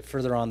a little bit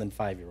further on than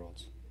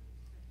 5-year-olds.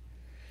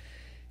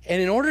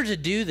 And in order to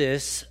do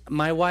this,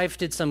 my wife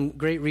did some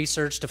great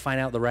research to find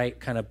out the right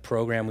kind of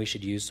program we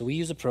should use. So we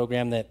use a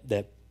program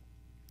that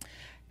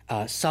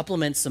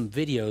supplements some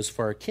videos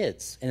for our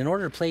kids. And in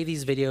order to play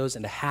these videos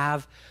and to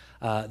have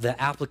the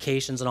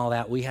applications and all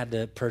that, we had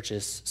to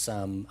purchase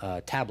some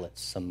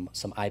tablets, some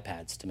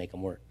iPads to make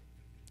them work.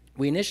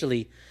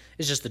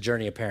 It's just the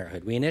journey of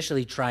parenthood. We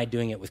initially tried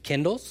doing it with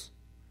Kindles,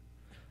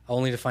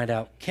 only to find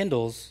out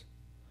Kindles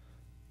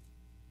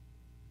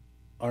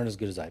aren't as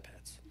good as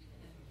iPads.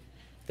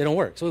 They don't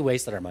work, so we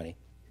wasted our money.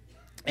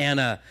 And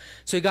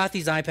so we got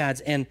these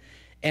iPads,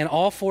 and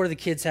all 4 of the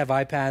kids have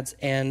iPads,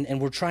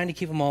 and we're trying to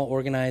keep them all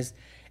organized.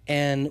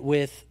 And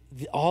with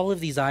all of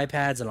these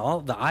iPads and all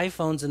the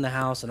iPhones in the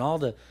house and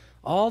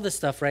all the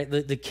stuff, right?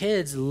 The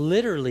kids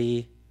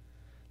literally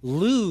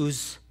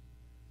lose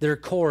their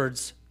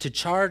cords to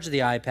charge the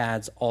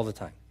iPads all the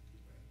time.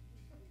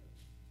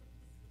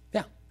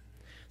 Yeah.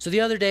 So the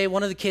other day,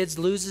 one of the kids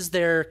loses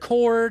their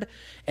cord,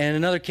 and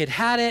another kid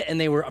had it, and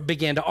they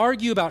began to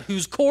argue about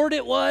whose cord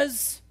it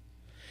was,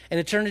 and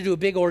it turned into a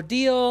big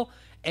ordeal.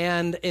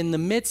 And in the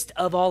midst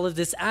of all of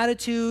this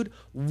attitude,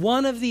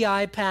 one of the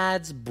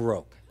iPads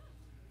broke.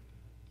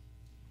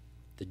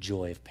 The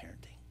joy of parenting.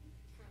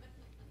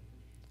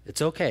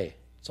 It's okay.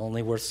 It's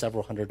only worth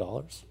several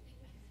 $100s.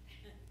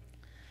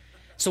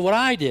 So what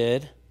I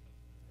did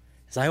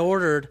is I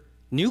ordered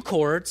new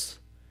cords,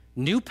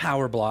 new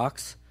power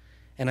blocks,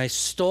 and I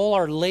stole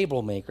our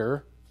label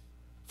maker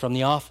from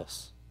the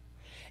office.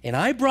 And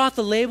I brought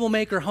the label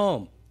maker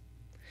home.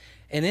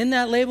 And in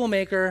that label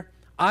maker,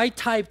 I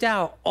typed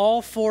out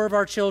all 4 of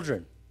our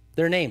children,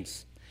 their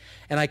names.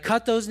 And I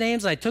cut those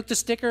names, and I took the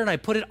sticker, and I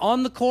put it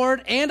on the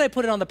cord, and I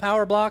put it on the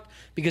power block,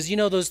 because you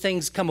know those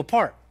things come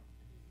apart.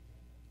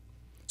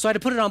 So I had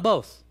to put it on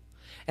both.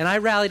 And I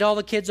rallied all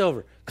the kids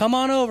over. Come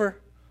on over.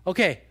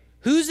 Okay,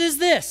 whose is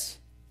this?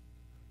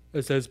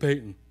 It says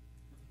Peyton.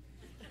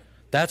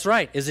 That's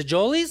right. Is it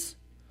Jolie's?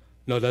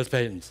 No, that's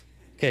Peyton's.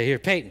 Okay, here,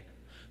 Peyton.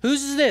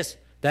 Whose is this?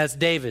 That's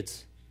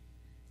David's.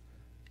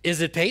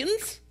 Is it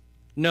Peyton's?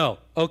 No.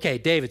 Okay,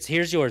 David's.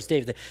 Here's yours,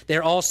 David.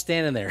 They're all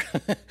standing there.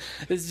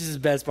 This is just the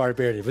best part of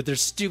parenting. With their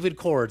stupid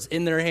cords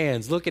in their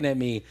hands, looking at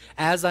me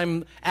as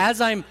I'm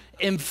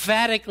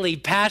emphatically,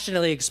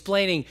 passionately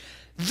explaining,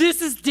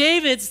 this is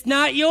David's,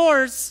 not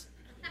yours.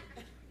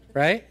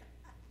 Right?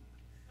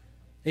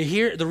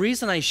 Here, the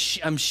reason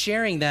I'm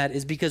sharing that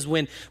is because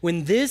when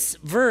this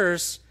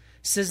verse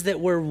says that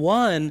we're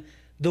one,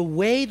 the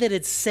way that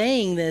it's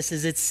saying this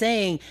is it's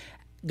saying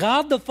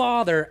God the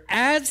Father,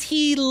 as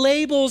he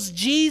labels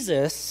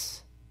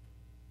Jesus,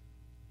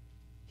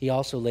 he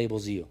also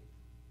labels you.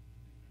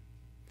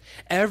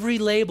 Every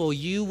label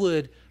you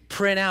would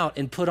print out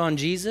and put on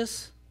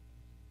Jesus,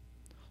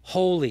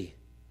 holy,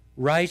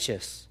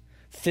 righteous,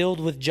 filled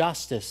with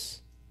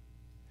justice,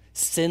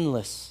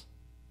 sinless,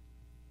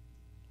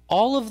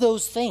 all of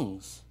those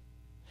things,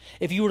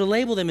 if you were to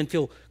label them and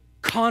feel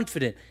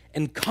confident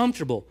and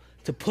comfortable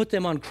to put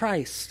them on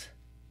Christ,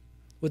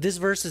 what this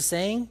verse is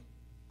saying,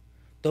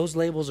 those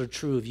labels are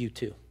true of you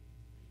too.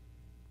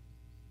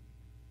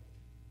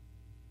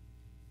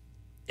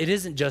 It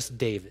isn't just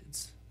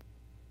David's,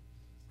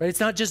 right?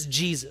 It's not just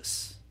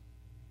Jesus.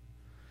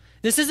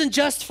 This isn't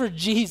just for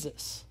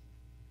Jesus.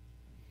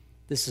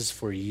 This is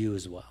for you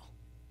as well.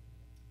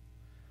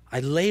 I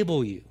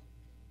label you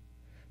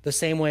the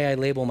same way I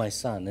label my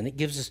son. And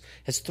it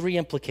has 3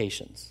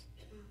 implications.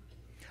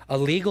 A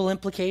legal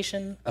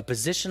implication, a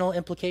positional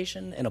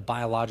implication, and a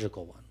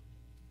biological one.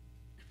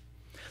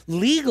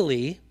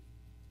 Legally,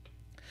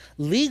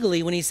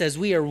 when he says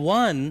we are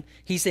one,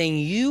 he's saying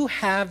you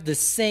have the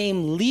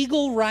same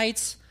legal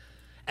rights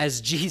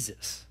as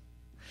Jesus.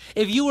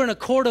 If you were in a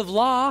court of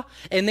law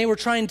and they were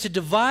trying to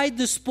divide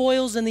the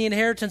spoils and the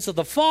inheritance of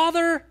the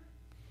Father,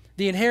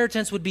 the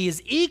inheritance would be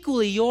as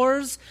equally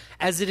yours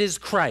as it is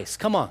Christ.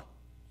 Come on.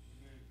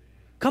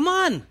 Come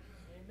on.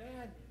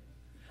 Amen.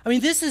 I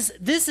mean, this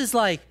is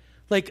like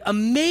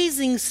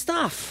amazing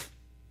stuff.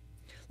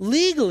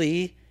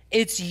 Legally,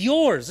 it's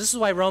yours. This is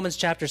why Romans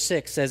chapter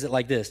 6 says it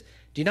like this.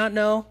 Do you not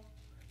know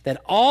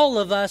that all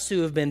of us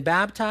who have been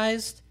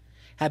baptized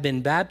have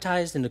been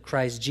baptized into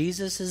Christ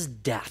Jesus'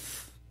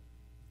 death?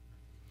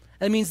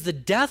 That means the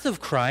death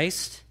of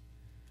Christ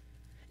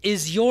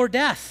is your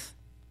death.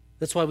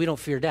 That's why we don't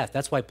fear death.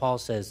 That's why Paul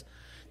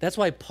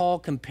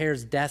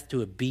compares death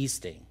to a bee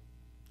sting.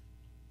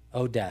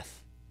 Oh,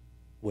 death,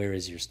 where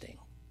is your sting?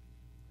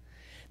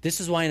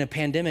 This is why in a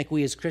pandemic,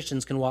 we as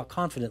Christians can walk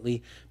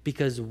confidently,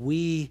 because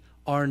we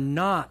are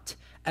not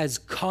as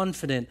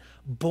confident,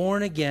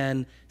 born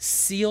again,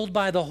 sealed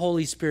by the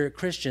Holy Spirit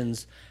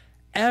Christians,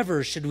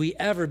 should we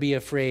ever be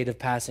afraid of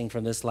passing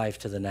from this life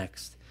to the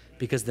next,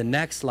 because the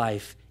next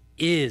life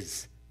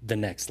is the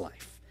next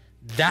life.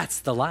 That's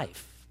the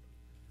life.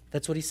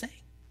 That's what he's saying.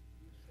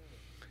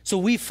 So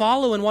we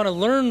follow and want to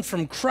learn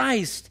from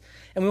Christ,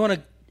 and we want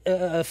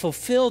to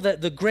fulfill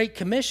the Great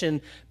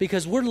Commission,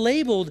 because we're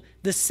labeled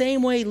the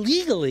same way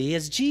legally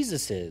as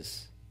Jesus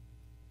is.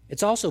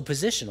 It's also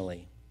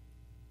positionally.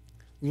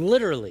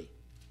 Literally.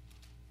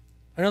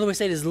 Another way to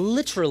say it is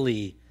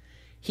literally,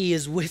 he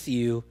is with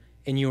you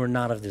and you are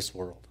not of this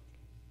world.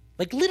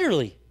 Like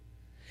literally,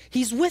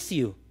 he's with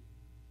you.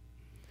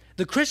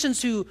 The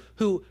Christians who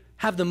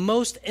have the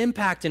most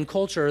impact in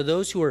culture are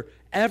those who are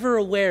ever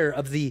aware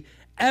of the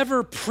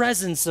ever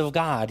presence of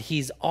God.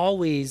 He's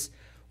always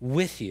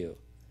with you.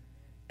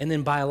 And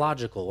then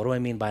biological, what do I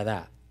mean by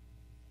that?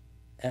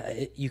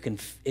 You can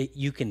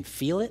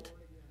feel it,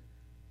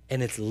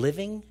 and it's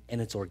living,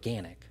 and it's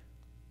organic.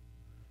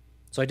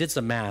 So I did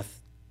some math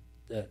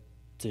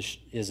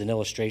as an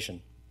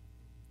illustration.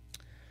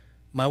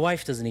 My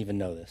wife doesn't even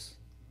know this,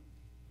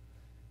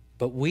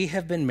 but we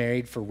have been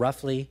married for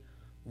roughly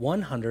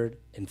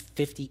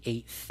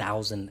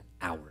 158,000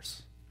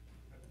 hours.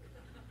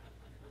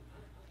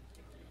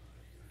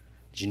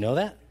 Did you know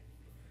that?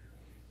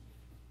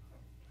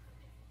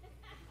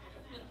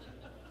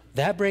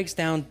 That breaks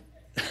down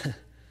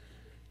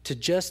to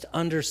just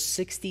under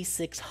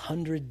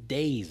 6,600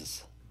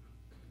 days.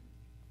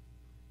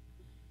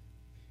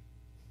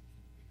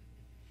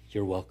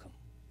 You're welcome.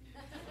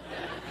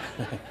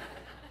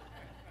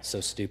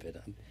 So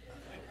stupid.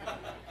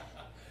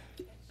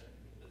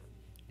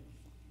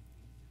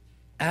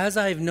 As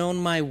I've known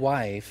my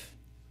wife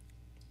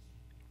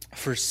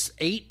for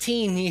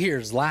 18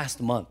 years last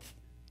month,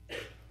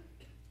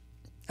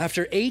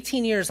 after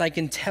 18 years, I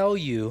can tell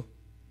you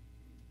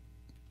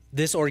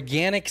this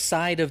organic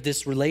side of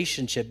this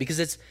relationship, because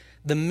it's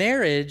the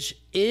marriage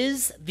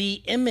is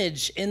the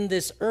image in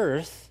this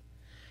earth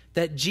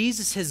that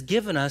Jesus has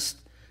given us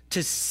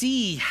to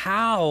see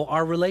how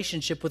our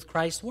relationship with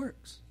Christ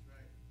works.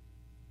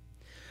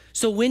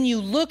 So when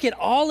you look at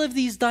all of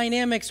these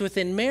dynamics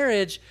within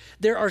marriage,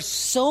 there are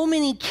so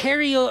many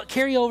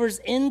carryovers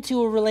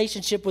into a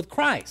relationship with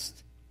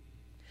Christ.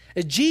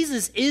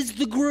 Jesus is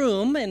the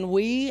groom, and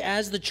we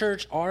as the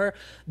church are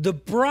the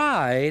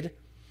bride.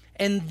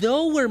 And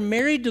though we're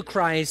married to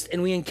Christ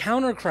and we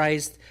encounter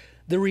Christ,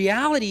 the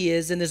reality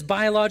is in this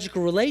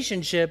biological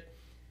relationship,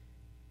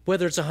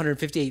 whether it's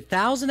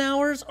 158,000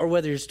 hours or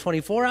whether it's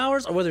 24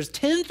 hours or whether it's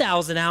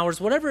 10,000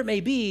 hours, whatever it may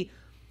be,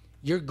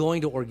 you're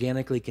going to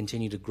organically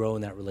continue to grow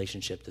in that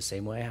relationship the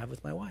same way I have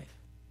with my wife.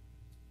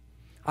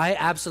 I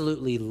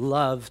absolutely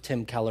love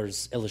Tim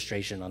Keller's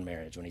illustration on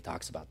marriage when he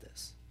talks about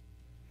this.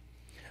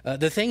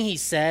 The thing he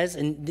says,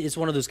 and it's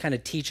one of those kind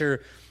of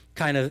teacher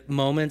kind of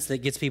moments that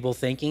gets people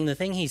thinking. The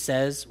thing he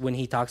says when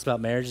he talks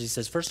about marriage, he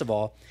says, first of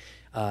all,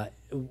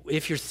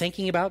 if you're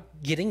thinking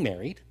about getting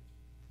married,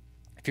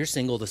 if you're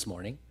single this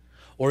morning,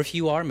 or if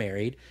you are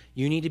married,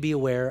 you need to be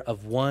aware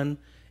of one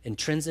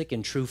intrinsic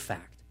and true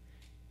fact.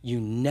 You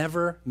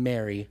never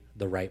marry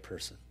the right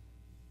person.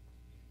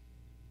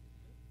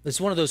 It's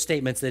one of those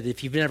statements that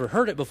if you've never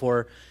heard it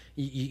before,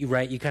 you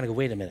kind of go,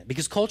 wait a minute.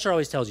 Because culture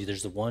always tells you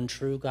there's the one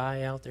true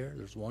guy out there.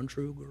 There's one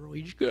true girl.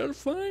 You just got to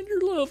find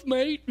your love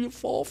mate. You'll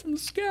fall from the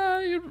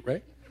sky,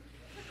 right?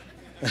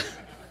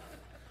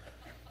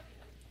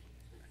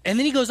 And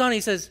then he goes on,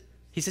 he says,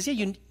 you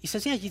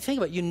think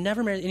about it, you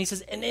never married. And he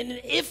says, and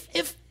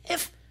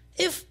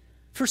if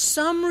for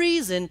some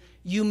reason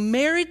you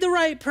married the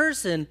right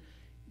person,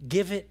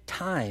 give it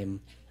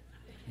time,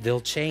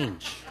 they'll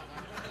change.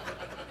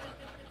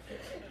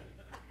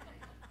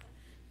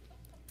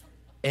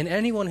 And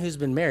anyone who's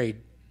been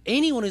married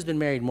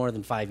more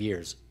than 5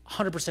 years,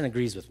 100%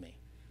 agrees with me.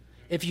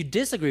 If you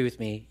disagree with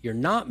me, you're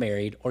not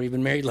married or you've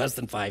been married less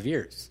than 5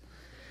 years.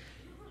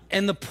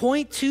 And the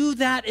point to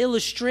that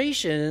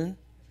illustration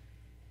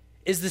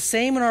is the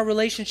same in our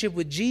relationship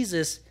with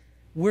Jesus.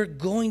 We're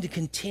going to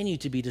continue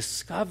to be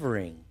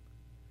discovering,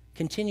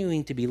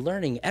 continuing to be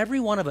learning. Every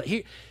one of us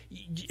here,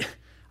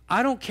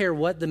 I don't care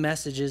what the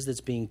message is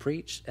that's being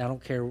preached. I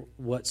don't care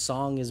what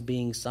song is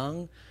being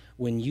sung.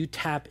 When you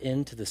tap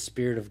into the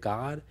Spirit of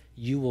God,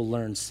 you will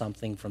learn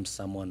something from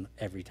someone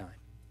every time.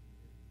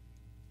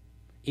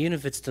 Even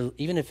if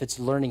it's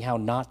learning how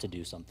not to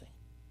do something.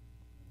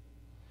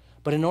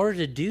 But in order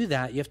to do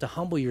that, you have to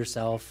humble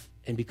yourself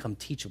and become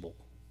teachable.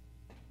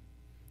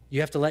 You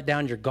have to let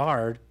down your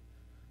guard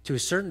to a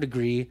certain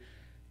degree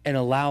and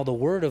allow the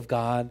Word of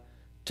God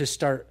to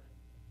start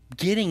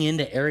getting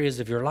into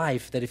areas of your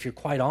life that, if you're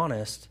quite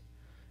honest,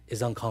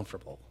 is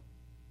uncomfortable.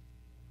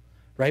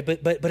 Right?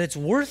 But it's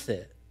worth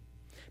it.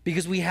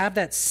 Because we have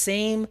that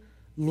same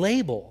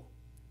label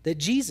that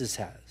Jesus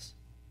has.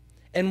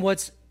 And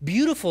what's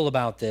beautiful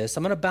about this,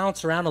 I'm going to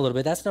bounce around a little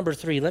bit. That's number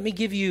 3. Let me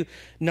give you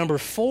number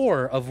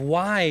 4 of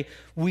why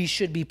we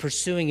should be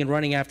pursuing and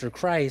running after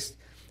Christ.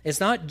 It's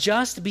not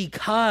just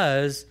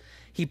because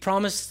he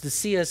promises to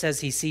see us as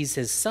he sees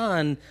his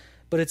son,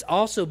 but it's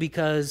also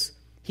because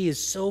he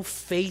is so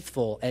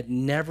faithful at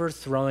never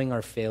throwing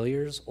our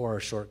failures or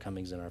our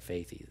shortcomings in our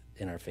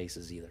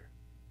faces either.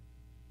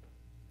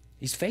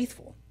 He's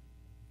faithful.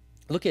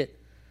 Look at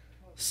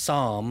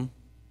Psalm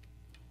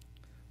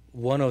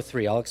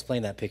 103. I'll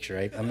explain that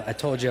picture. I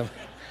told you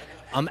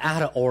I'm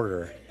out of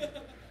order,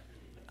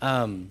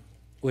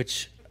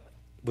 which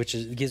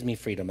gives me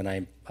freedom, and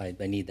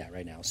I need that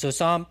right now. So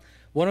Psalm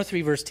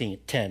 103, verse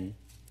 10.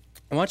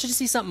 I want you to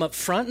see something up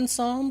front in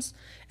Psalms,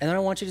 and then I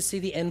want you to see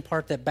the end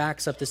part that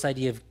backs up this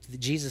idea of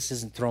Jesus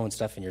isn't throwing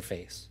stuff in your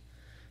face.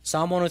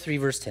 Psalm 103,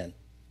 verse 10.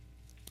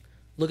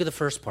 Look at the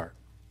first part.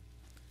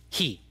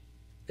 He,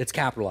 it's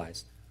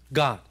capitalized.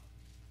 God.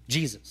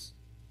 Jesus.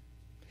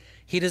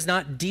 He does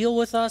not deal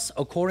with us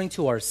according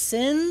to our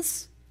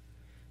sins,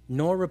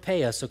 nor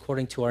repay us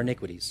according to our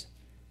iniquities.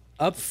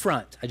 Up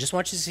front, I just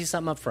want you to see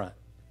something up front.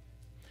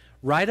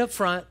 Right up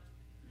front,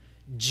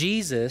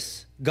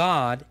 Jesus,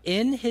 God,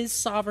 in his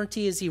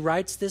sovereignty as he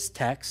writes this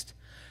text,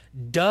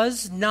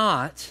 does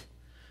not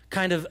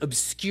kind of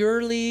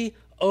obscurely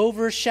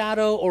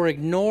overshadow or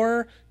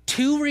ignore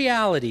two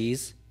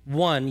realities.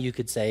 One, you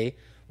could say,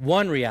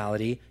 one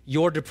reality,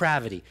 your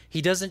depravity.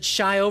 He doesn't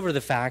shy over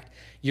the fact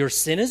your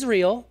sin is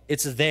real.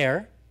 It's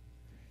there.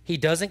 He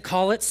doesn't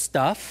call it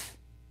stuff.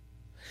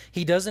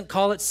 He doesn't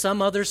call it some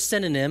other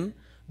synonym.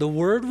 The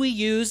word we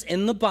use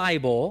in the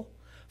Bible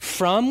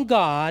from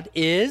God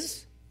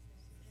is,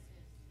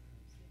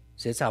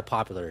 see, that's how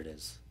popular it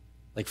is.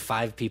 Like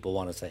 5 people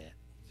want to say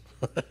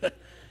it.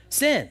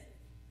 Sin.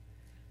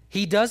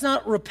 He does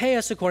not repay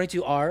us according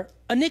to our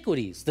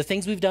iniquities, the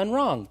things we've done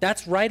wrong.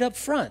 That's right up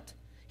front.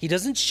 He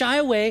doesn't shy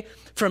away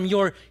from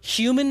your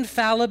human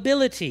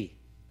fallibility.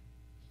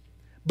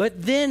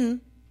 But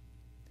then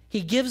he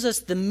gives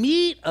us the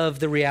meat of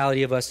the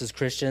reality of us as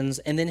Christians,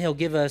 and then he'll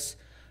give us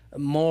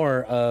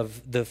more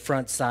of the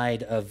front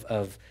side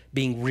of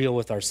being real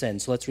with our sin.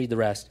 So let's read the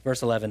rest.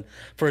 Verse 11.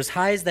 For as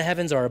high as the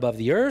heavens are above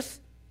the earth,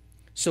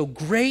 so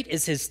great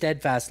is his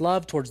steadfast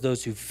love towards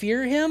those who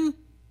fear him.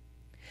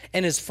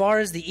 And as far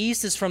as the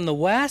east is from the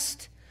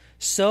west,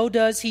 so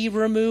does he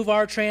remove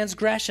our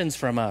transgressions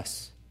from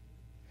us.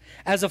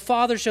 As a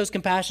father shows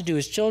compassion to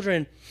his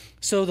children,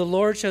 so the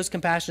Lord shows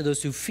compassion to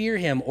those who fear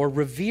him or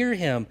revere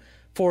him.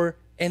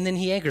 And then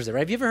he anchors it, right?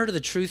 Have you ever heard of the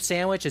truth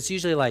sandwich? It's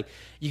usually like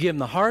you give him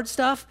the hard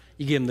stuff,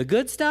 you give him the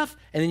good stuff,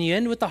 and then you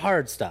end with the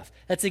hard stuff.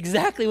 That's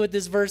exactly what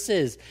this verse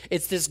is.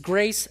 It's this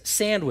grace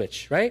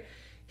sandwich, right?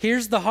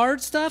 Here's the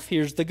hard stuff,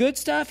 here's the good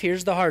stuff,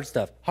 here's the hard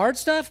stuff. Hard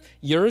stuff,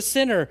 you're a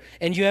sinner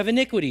and you have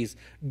iniquities.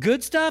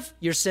 Good stuff,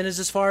 your sin is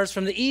as far as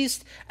from the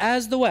east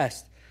as the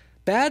west.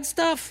 Bad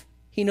stuff,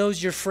 he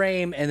knows your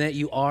frame and that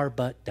you are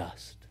but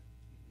dust.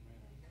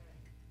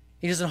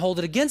 He doesn't hold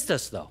it against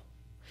us, though.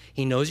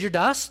 He knows you're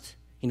dust.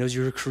 He knows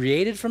you were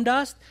created from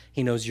dust.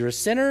 He knows you're a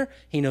sinner.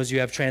 He knows you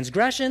have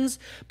transgressions.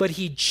 But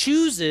he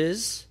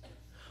chooses,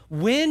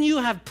 when you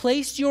have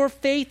placed your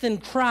faith in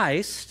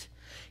Christ,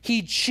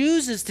 he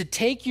chooses to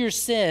take your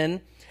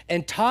sin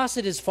and toss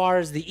it as far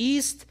as the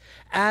east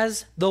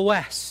as the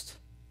west.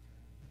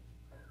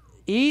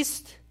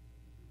 East,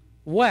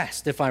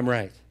 west, if I'm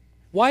right.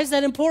 Why is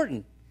that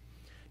important?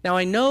 Now,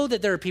 I know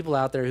that there are people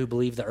out there who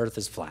believe the earth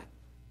is flat.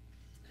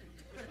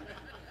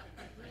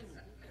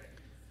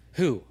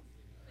 Who?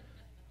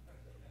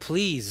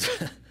 Please,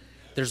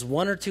 there's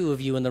 1 or 2 of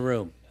you in the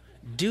room.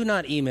 Do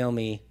not email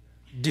me.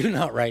 Do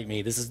not write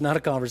me. This is not a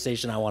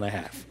conversation I want to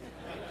have.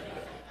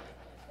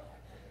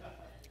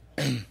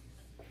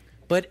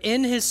 But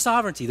in his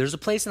sovereignty, there's a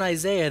place in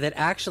Isaiah that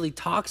actually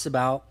talks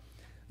about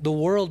the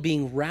world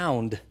being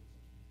round.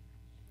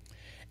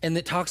 And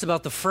that talks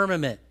about the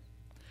firmament.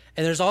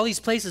 And there's all these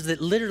places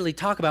that literally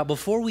talk about,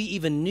 before we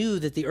even knew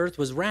that the earth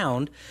was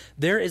round,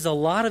 there is a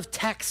lot of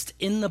text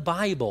in the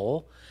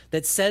Bible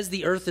that says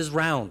the earth is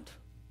round.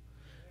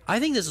 I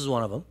think this is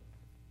one of them.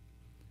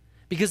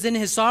 Because in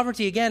his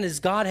sovereignty, again, as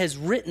God has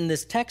written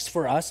this text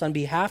for us on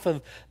behalf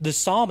of the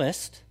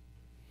psalmist,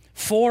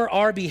 for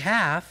our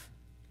behalf,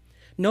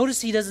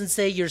 notice he doesn't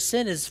say your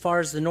sin is as far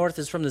as the north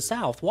is from the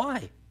south.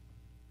 Why?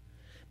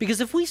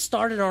 Because if we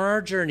started on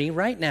our journey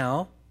right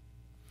now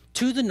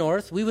to the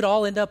north, we would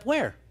all end up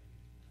where?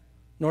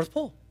 North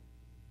Pole.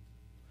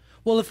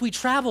 Well, if we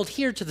traveled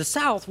here to the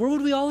south, where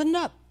would we all end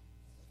up?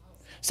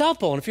 South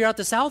Pole. And if you're at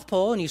the South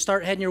Pole and you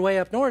start heading your way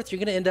up north, you're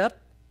going to end up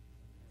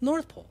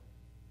North Pole.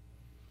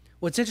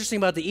 What's interesting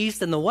about the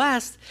east and the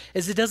west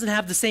is it doesn't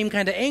have the same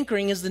kind of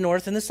anchoring as the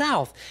north and the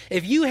south.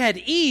 If you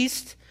head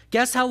east,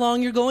 guess how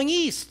long you're going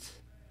east?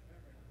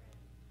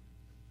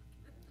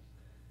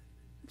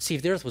 See,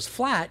 if the earth was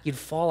flat, you'd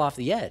fall off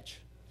the edge.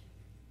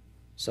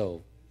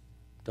 So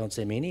don't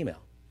send me an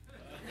email.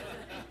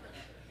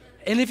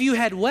 And if you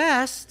head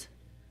west,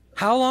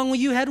 how long will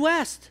you head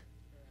west?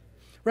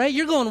 Right?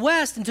 You're going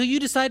west until you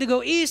decide to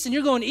go east, and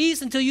you're going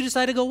east until you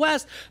decide to go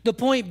west. The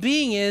point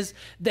being is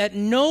that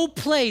no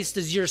place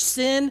does your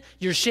sin,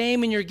 your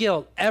shame, and your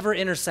guilt ever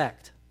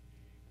intersect.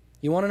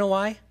 You want to know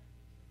why?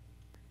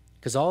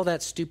 Because all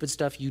that stupid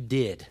stuff you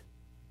did,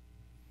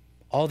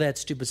 all that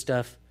stupid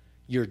stuff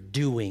you're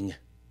doing,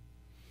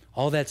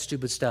 all that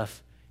stupid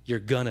stuff you're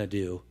gonna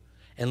do,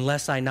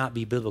 unless I not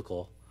be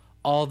biblical,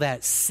 all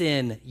that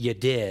sin you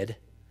did,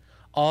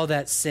 all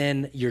that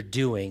sin you're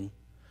doing,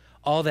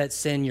 all that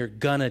sin you're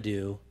gonna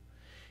do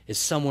is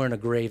somewhere in a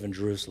grave in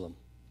Jerusalem.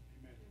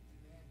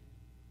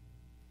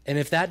 And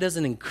if that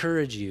doesn't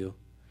encourage you,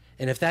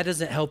 and if that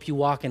doesn't help you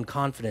walk in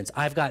confidence,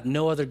 I've got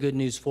no other good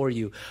news for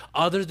you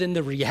other than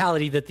the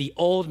reality that the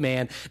old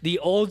man, the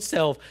old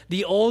self,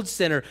 the old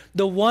sinner,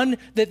 the one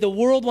that the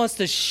world wants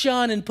to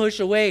shun and push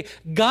away,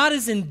 God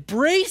has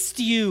embraced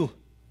you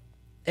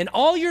and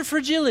all your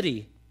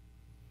fragility,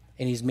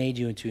 and he's made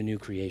you into a new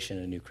creation,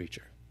 a new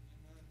creature.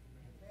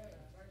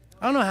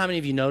 I don't know how many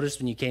of you noticed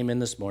when you came in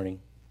this morning.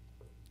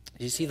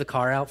 Did you see the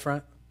car out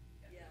front?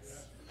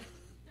 Yes.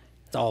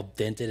 It's all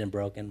dented and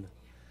broken.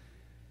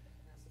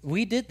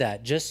 We did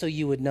that just so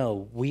you would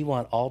know we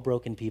want all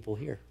broken people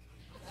here.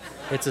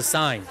 It's a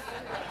sign.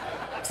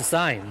 It's a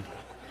sign.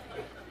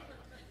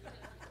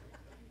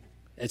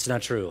 It's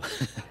not true.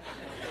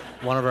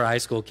 One of our high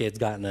school kids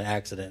got in an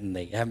accident and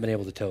they haven't been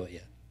able to tow it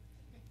yet.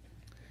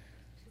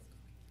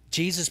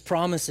 Jesus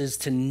promises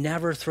to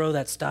never throw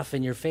that stuff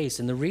in your face.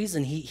 And the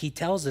reason he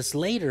tells us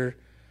later,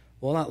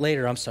 well, not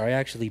later, I'm sorry,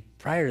 actually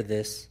prior to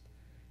this,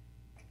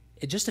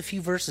 just a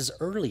few verses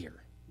earlier.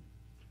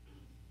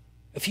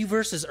 A few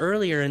verses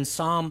earlier in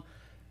Psalm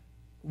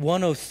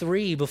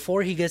 103,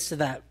 before he gets to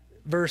that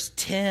verse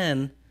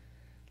 10,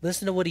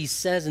 Listen to what he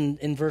says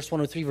in verse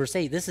 103, verse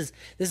 8. This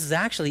is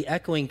actually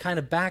echoing kind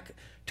of back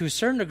to a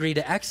certain degree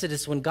to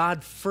Exodus when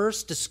God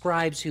first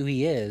describes who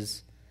he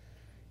is.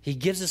 He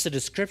gives us a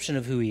description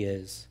of who he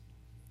is.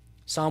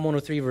 Psalm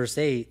 103, verse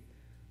 8,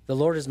 the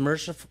Lord is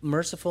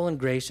merciful and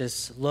gracious,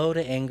 slow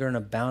to anger and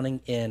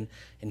abounding in,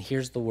 and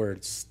here's the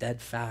word,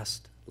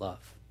 steadfast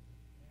love.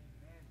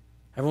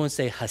 Everyone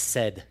say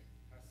hesed.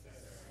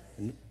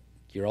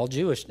 You're all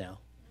Jewish now.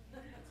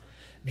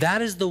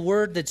 That is the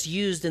word that's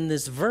used in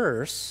this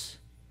verse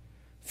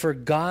for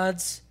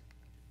God's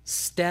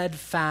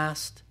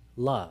steadfast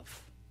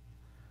love.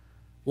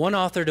 One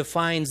author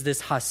defines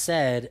this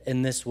hesed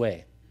in this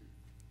way: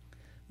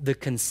 the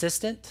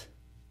consistent,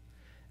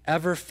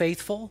 ever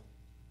faithful,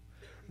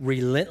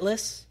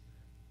 relentless,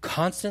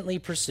 constantly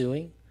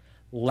pursuing,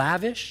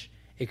 lavish,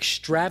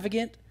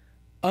 extravagant,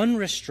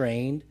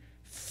 unrestrained,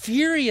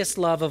 furious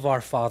love of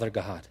our Father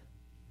God.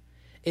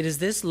 It is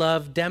this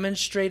love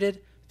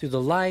demonstrated through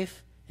the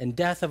life and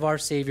death of our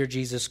Savior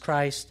Jesus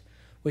Christ,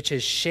 which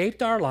has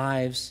shaped our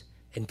lives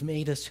and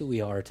made us who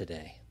we are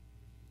today.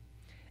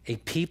 A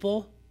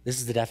people, this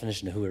is the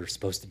definition of who we're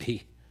supposed to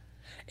be,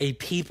 a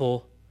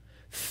people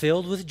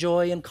filled with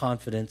joy and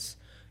confidence,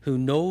 who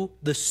know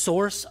the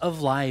source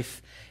of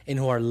life and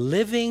who are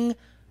living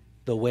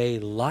the way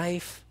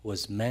life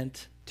was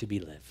meant to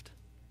be lived.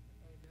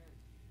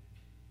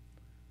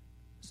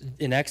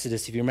 In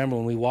Exodus, if you remember,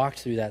 when we walked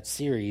through that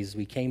series,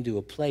 we came to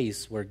a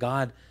place where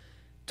God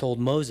told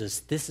Moses,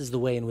 this is the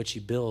way in which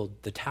you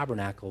build the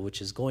tabernacle,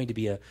 which is going to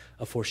be a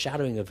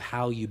foreshadowing of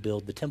how you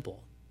build the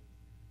temple.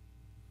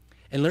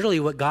 And literally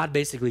what God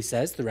basically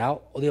says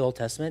throughout the Old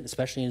Testament,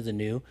 especially into the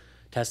New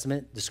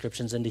Testament,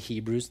 descriptions into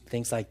Hebrews,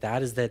 things like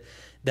that, is that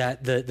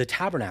the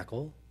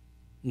tabernacle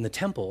and the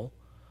temple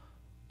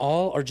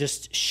all are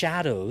just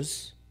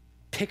shadows,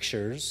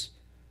 pictures,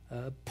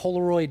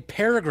 Polaroid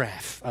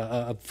paragraph,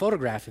 a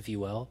photograph, if you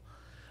will,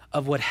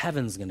 of what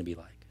heaven's going to be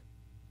like.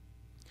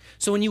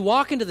 So when you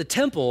walk into the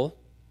temple,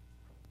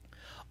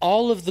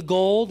 all of the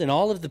gold and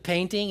all of the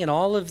painting and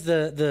all of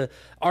the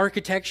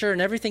architecture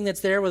and everything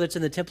that's there, whether it's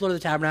in the temple or the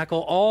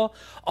tabernacle,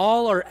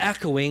 all are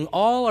echoing,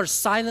 all are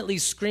silently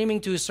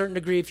screaming to a certain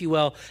degree, if you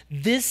will,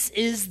 this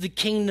is the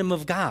kingdom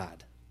of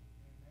God.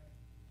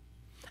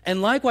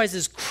 And likewise,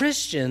 as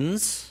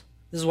Christians,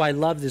 this is why I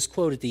love this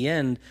quote at the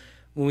end,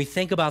 when we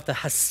think about the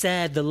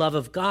hesed, the love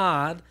of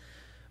God,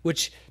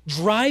 which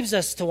drives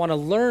us to want to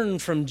learn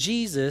from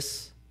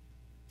Jesus,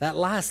 that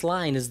last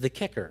line is the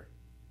kicker.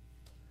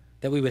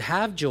 That we would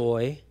have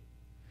joy,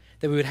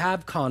 that we would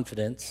have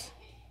confidence,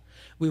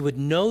 we would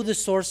know the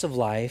source of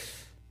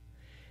life,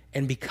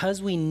 and because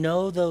we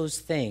know those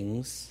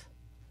things,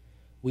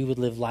 we would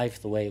live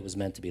life the way it was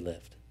meant to be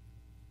lived.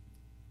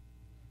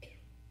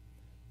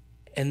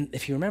 And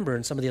if you remember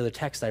in some of the other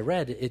texts I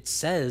read, it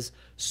says,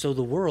 so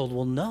the world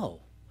will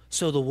know.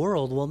 So the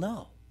world will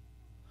know.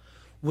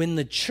 When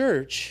the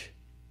church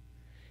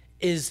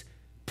is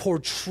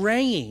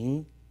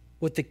portraying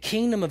what the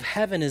kingdom of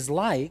heaven is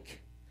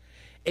like,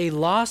 a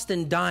lost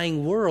and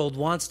dying world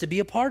wants to be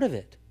a part of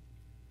it.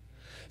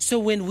 So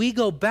when we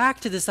go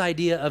back to this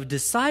idea of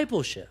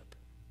discipleship,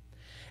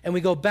 and we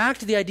go back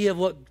to the idea of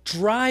what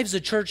drives a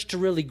church to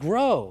really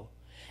grow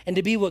and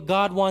to be what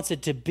God wants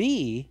it to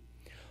be,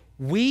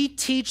 we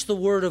teach the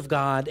Word of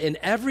God in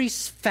every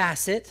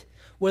facet,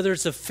 whether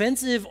it's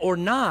offensive or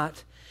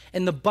not,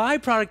 and the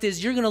byproduct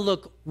is you're going to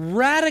look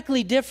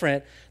radically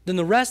different than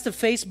the rest of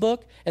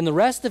Facebook and the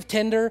rest of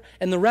Tinder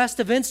and the rest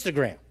of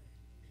Instagram.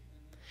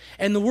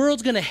 And the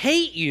world's going to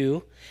hate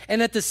you,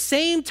 and at the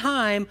same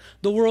time,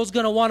 the world's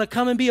going to want to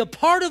come and be a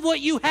part of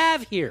what you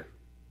have here.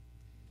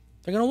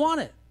 They're going to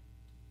want it.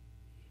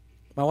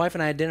 My wife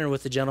and I had dinner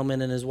with a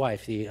gentleman and his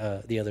wife the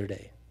other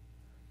day.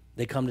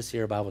 They come to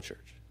Sierra Bible Church.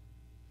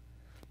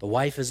 The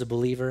wife is a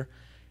believer,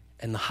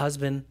 and the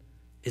husband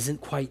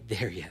isn't quite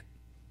there yet.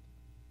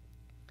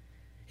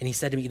 And he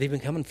said to me, they've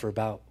been coming for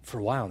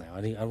a while now.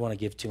 I don't want to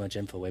give too much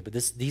info away, but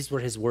these were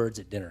his words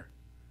at dinner.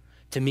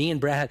 To me and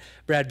Brad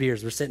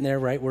Beers, we're sitting there,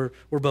 right? We're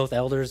both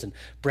elders, and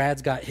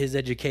Brad's got his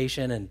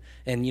education,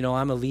 and you know,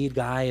 I'm a lead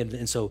guy,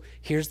 and so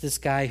here's this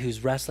guy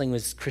who's wrestling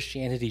with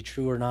Christianity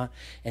true or not,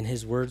 and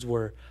his words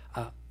were,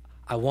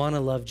 I want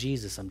to love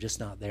Jesus, I'm just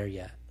not there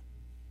yet.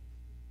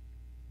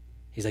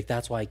 He's like,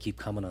 that's why I keep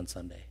coming on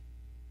Sunday.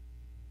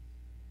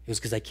 It was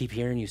because I keep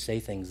hearing you say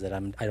things that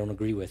I don't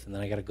agree with, and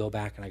then I got to go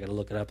back and I got to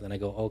look it up, and then I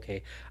go,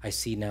 okay, I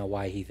see now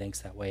why he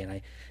thinks that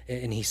way,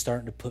 and he's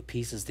starting to put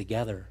pieces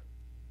together.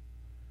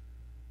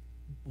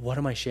 What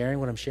am I sharing?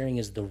 What I'm sharing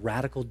is the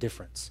radical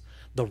difference.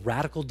 The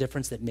radical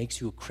difference that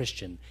makes you a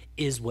Christian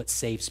is what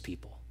saves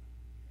people.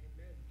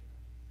 Amen.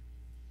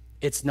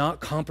 It's not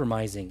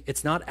compromising.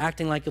 It's not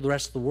acting like the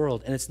rest of the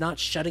world, and it's not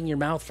shutting your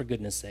mouth for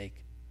goodness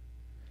sake.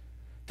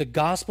 The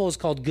gospel is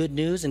called good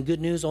news, and good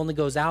news only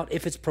goes out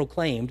if it's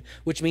proclaimed,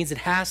 which means it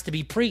has to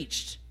be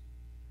preached.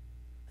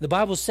 The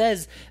Bible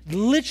says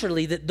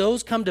literally that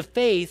those come to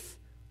faith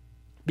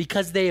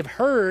because they have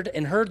heard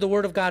the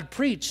word of God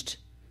preached.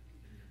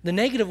 The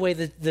negative way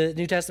that the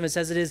New Testament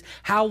says it is,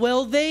 how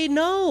will they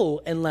know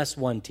unless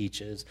one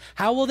teaches?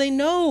 How will they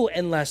know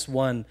unless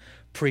one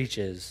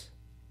preaches?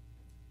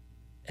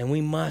 And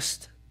we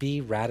must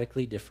be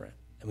radically different,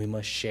 and we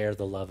must share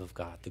the love of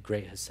God, the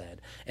great Hesed,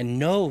 and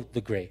know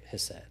the great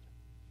Hesed.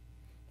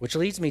 Which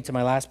leads me to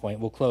my last point.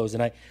 We'll close.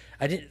 And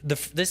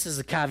this is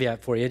a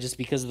caveat for you, just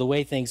because of the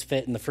way things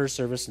fit in the first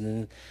service and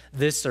then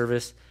this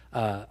service.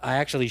 I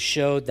actually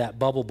showed that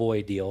Bubble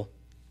Boy deal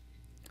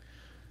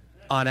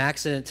on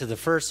accident to the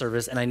first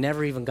service, and I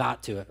never even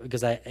got to it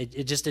because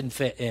it just didn't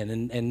fit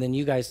in. And then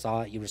you guys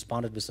saw it. You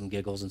responded with some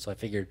giggles, and so I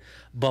figured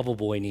Bubble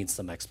Boy needs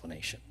some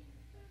explanation.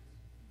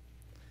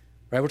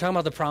 Right? We're talking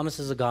about the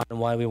promises of God and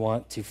why we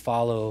want to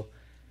follow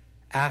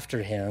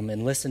after Him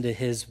and listen to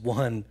His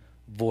one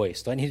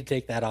voice. Do I need to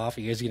take that off?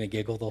 Are you guys going to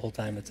giggle the whole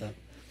time it's up?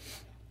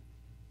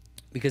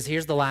 Because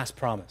here's the last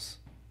promise.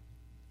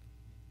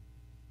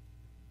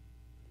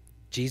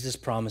 Jesus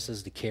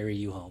promises to carry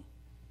you home.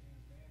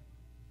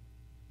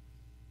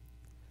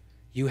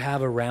 You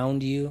have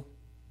around you,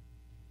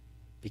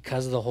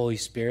 because of the Holy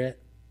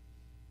Spirit,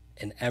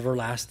 an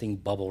everlasting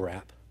bubble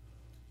wrap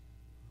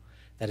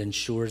that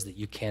ensures that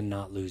you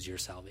cannot lose your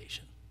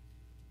salvation.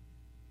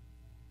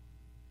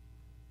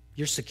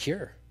 You're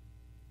secure.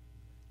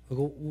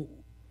 Well,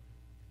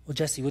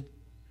 Jesse, what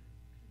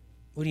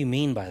do you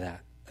mean by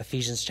that?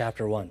 Ephesians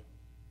chapter 1,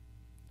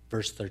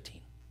 verse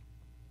 13.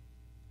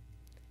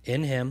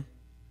 In Him,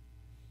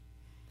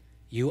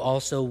 you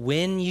also,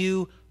 when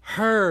you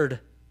heard,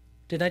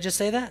 didn't I just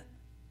say that?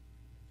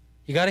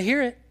 You got to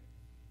hear it.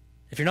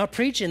 If you're not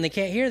preaching, they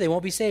can't hear, they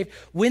won't be saved.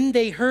 When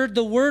they heard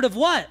the word of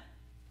what?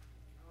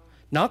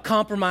 Not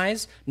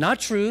compromise, not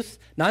truth,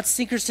 not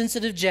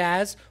seeker-sensitive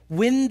jazz.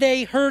 When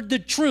they heard the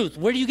truth,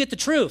 where do you get the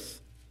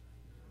truth?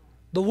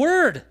 The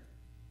word.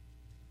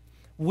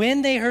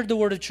 When they heard the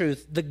word of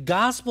truth, the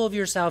gospel of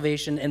your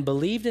salvation, and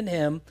believed in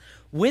Him,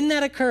 when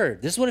that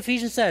occurred, this is what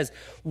Ephesians says,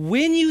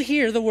 when you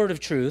hear the word of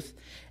truth,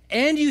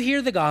 and you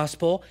hear the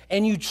gospel,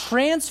 and you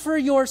transfer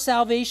your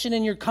salvation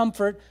and your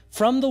comfort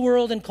from the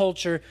world and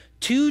culture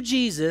to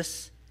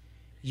Jesus,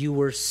 you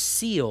were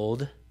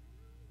sealed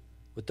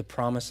with the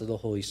promise of the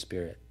Holy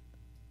Spirit.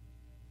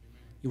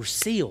 You were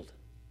sealed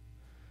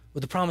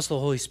with the promise of the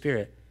Holy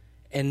Spirit,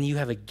 and you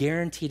have a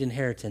guaranteed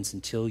inheritance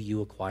until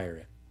you acquire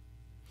it.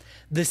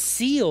 The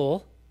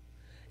seal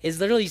is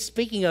literally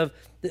speaking of,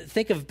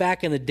 think of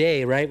back in the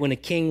day, right, when a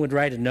king would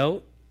write a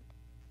note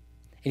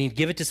and he'd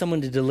give it to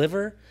someone to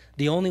deliver.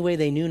 The only way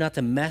they knew not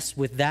to mess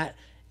with that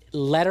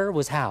letter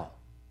was how?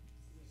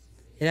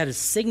 It had a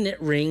signet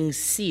ring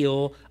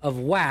seal of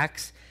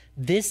wax.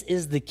 This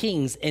is the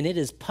king's, and it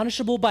is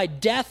punishable by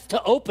death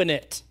to open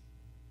it.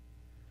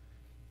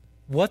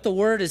 What the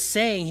word is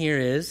saying here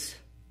is,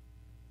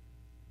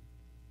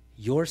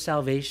 your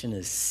salvation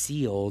is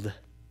sealed.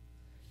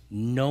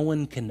 No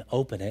one can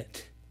open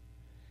it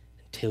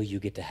until you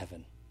get to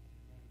heaven.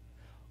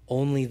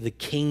 Only the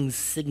king's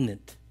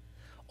signet,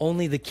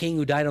 only the king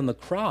who died on the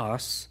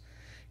cross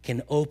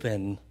can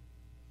open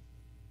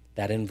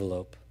that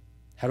envelope.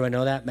 How do I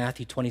know that?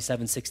 Matthew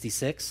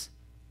 27:66.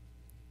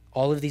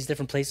 All of these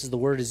different places the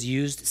word is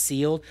used,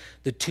 sealed.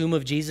 The tomb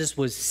of Jesus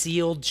was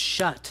sealed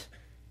shut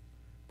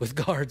with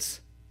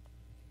guards.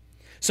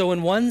 So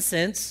in one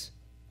sense,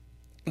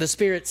 the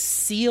Spirit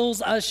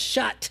seals us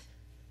shut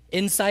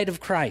inside of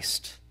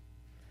Christ.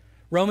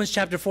 Romans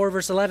chapter 4,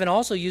 verse 11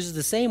 also uses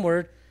the same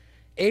word.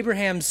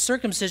 Abraham's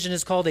circumcision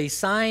is called a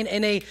sign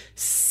and a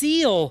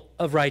seal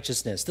of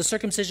righteousness. The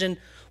circumcision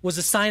was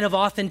a sign of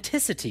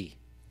authenticity.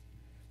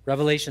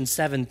 Revelation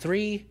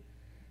 7:3,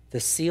 the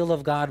seal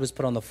of God was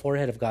put on the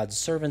forehead of God's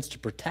servants to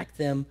protect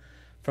them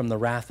from the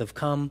wrath of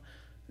come.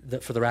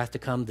 For the wrath to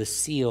come, the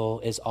seal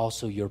is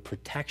also your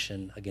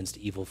protection against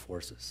evil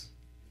forces.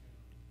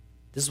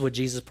 This is what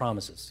Jesus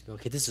promises.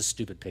 Okay, this is a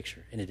stupid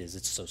picture, and it is.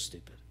 It's so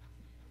stupid.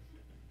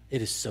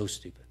 It is so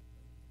stupid.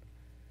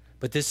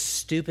 But this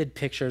stupid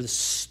picture, this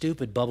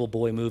stupid Bubble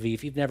Boy movie,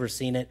 if you've never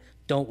seen it,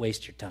 don't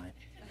waste your time.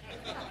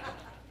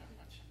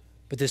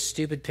 But this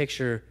stupid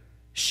picture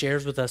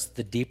shares with us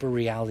the deeper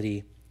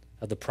reality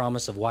of the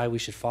promise of why we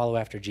should follow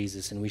after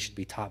Jesus and we should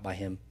be taught by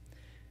Him.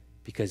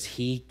 Because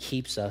He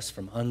keeps us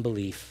from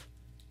unbelief.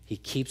 He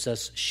keeps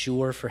us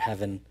sure for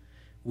heaven.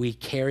 We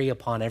carry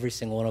upon every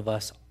single one of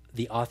us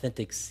the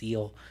authentic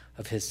seal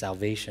of His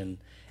salvation,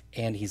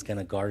 and He's going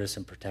to guard us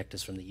and protect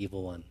us from the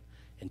evil one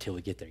until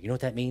we get there. You know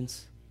what that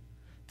means?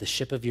 The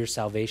ship of your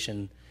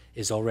salvation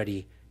is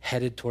already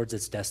headed towards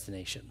its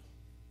destination.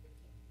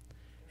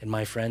 And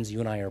my friends,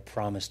 you and I are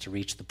promised to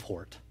reach the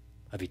port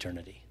of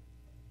eternity.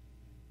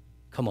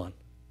 Come on.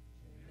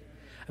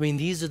 I mean,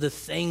 these are the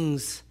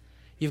things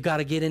you've got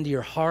to get into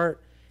your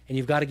heart, and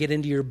you've got to get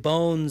into your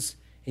bones,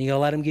 and you got to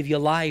let Him give you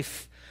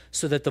life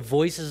so that the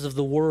voices of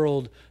the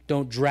world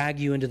don't drag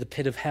you into the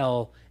pit of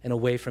hell and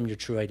away from your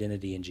true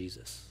identity in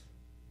Jesus.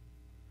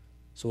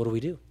 So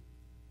what do?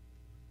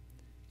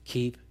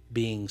 Keep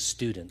being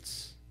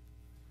students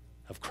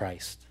of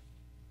Christ.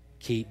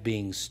 Keep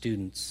being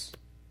students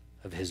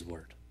of His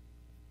word.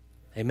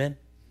 Amen?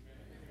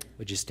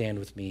 Would you stand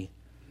with me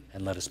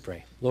and let us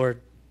pray?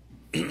 Lord,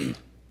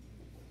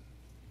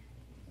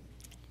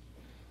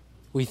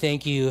 We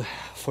thank you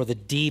for the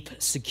deep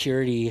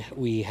security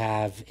we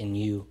have in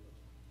you.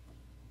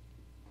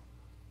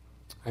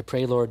 I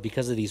pray, Lord,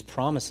 because of these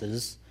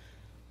promises,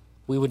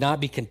 we would not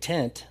be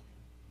content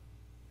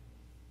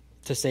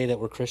to say that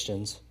we're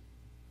Christians.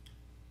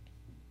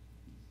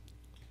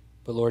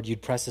 But Lord,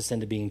 you'd press us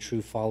into being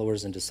true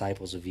followers and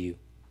disciples of you.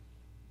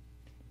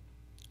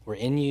 We're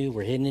in you,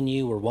 we're hidden in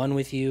you, we're one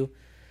with you,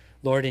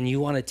 Lord, and you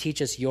want to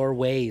teach us your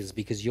ways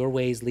because your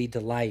ways lead to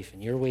life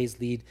and your ways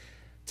lead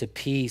to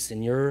peace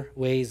and your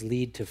ways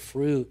lead to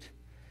fruit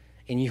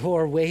and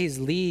your ways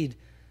lead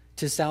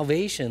to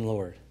salvation,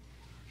 Lord.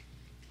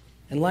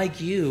 And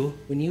like you,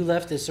 when you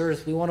left this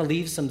earth, we want to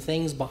leave some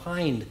things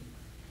behind,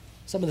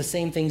 some of the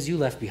same things you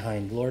left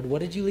behind. Lord, what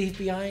did you leave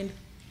behind?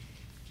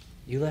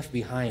 You left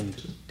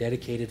behind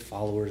dedicated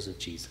followers of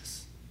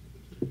Jesus.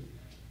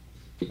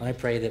 I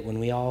pray that when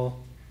we all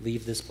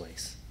leave this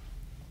place,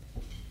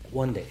 that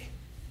one day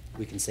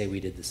we can say we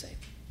did the same.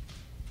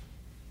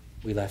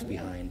 We left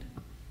behind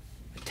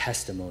a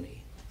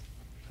testimony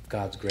of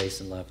God's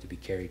grace and love to be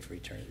carried for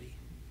eternity.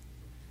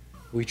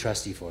 We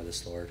trust you for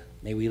this, Lord.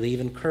 May we leave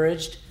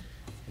encouraged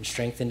and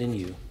strengthened in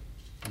you.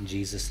 In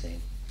Jesus'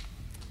 name,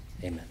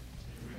 amen.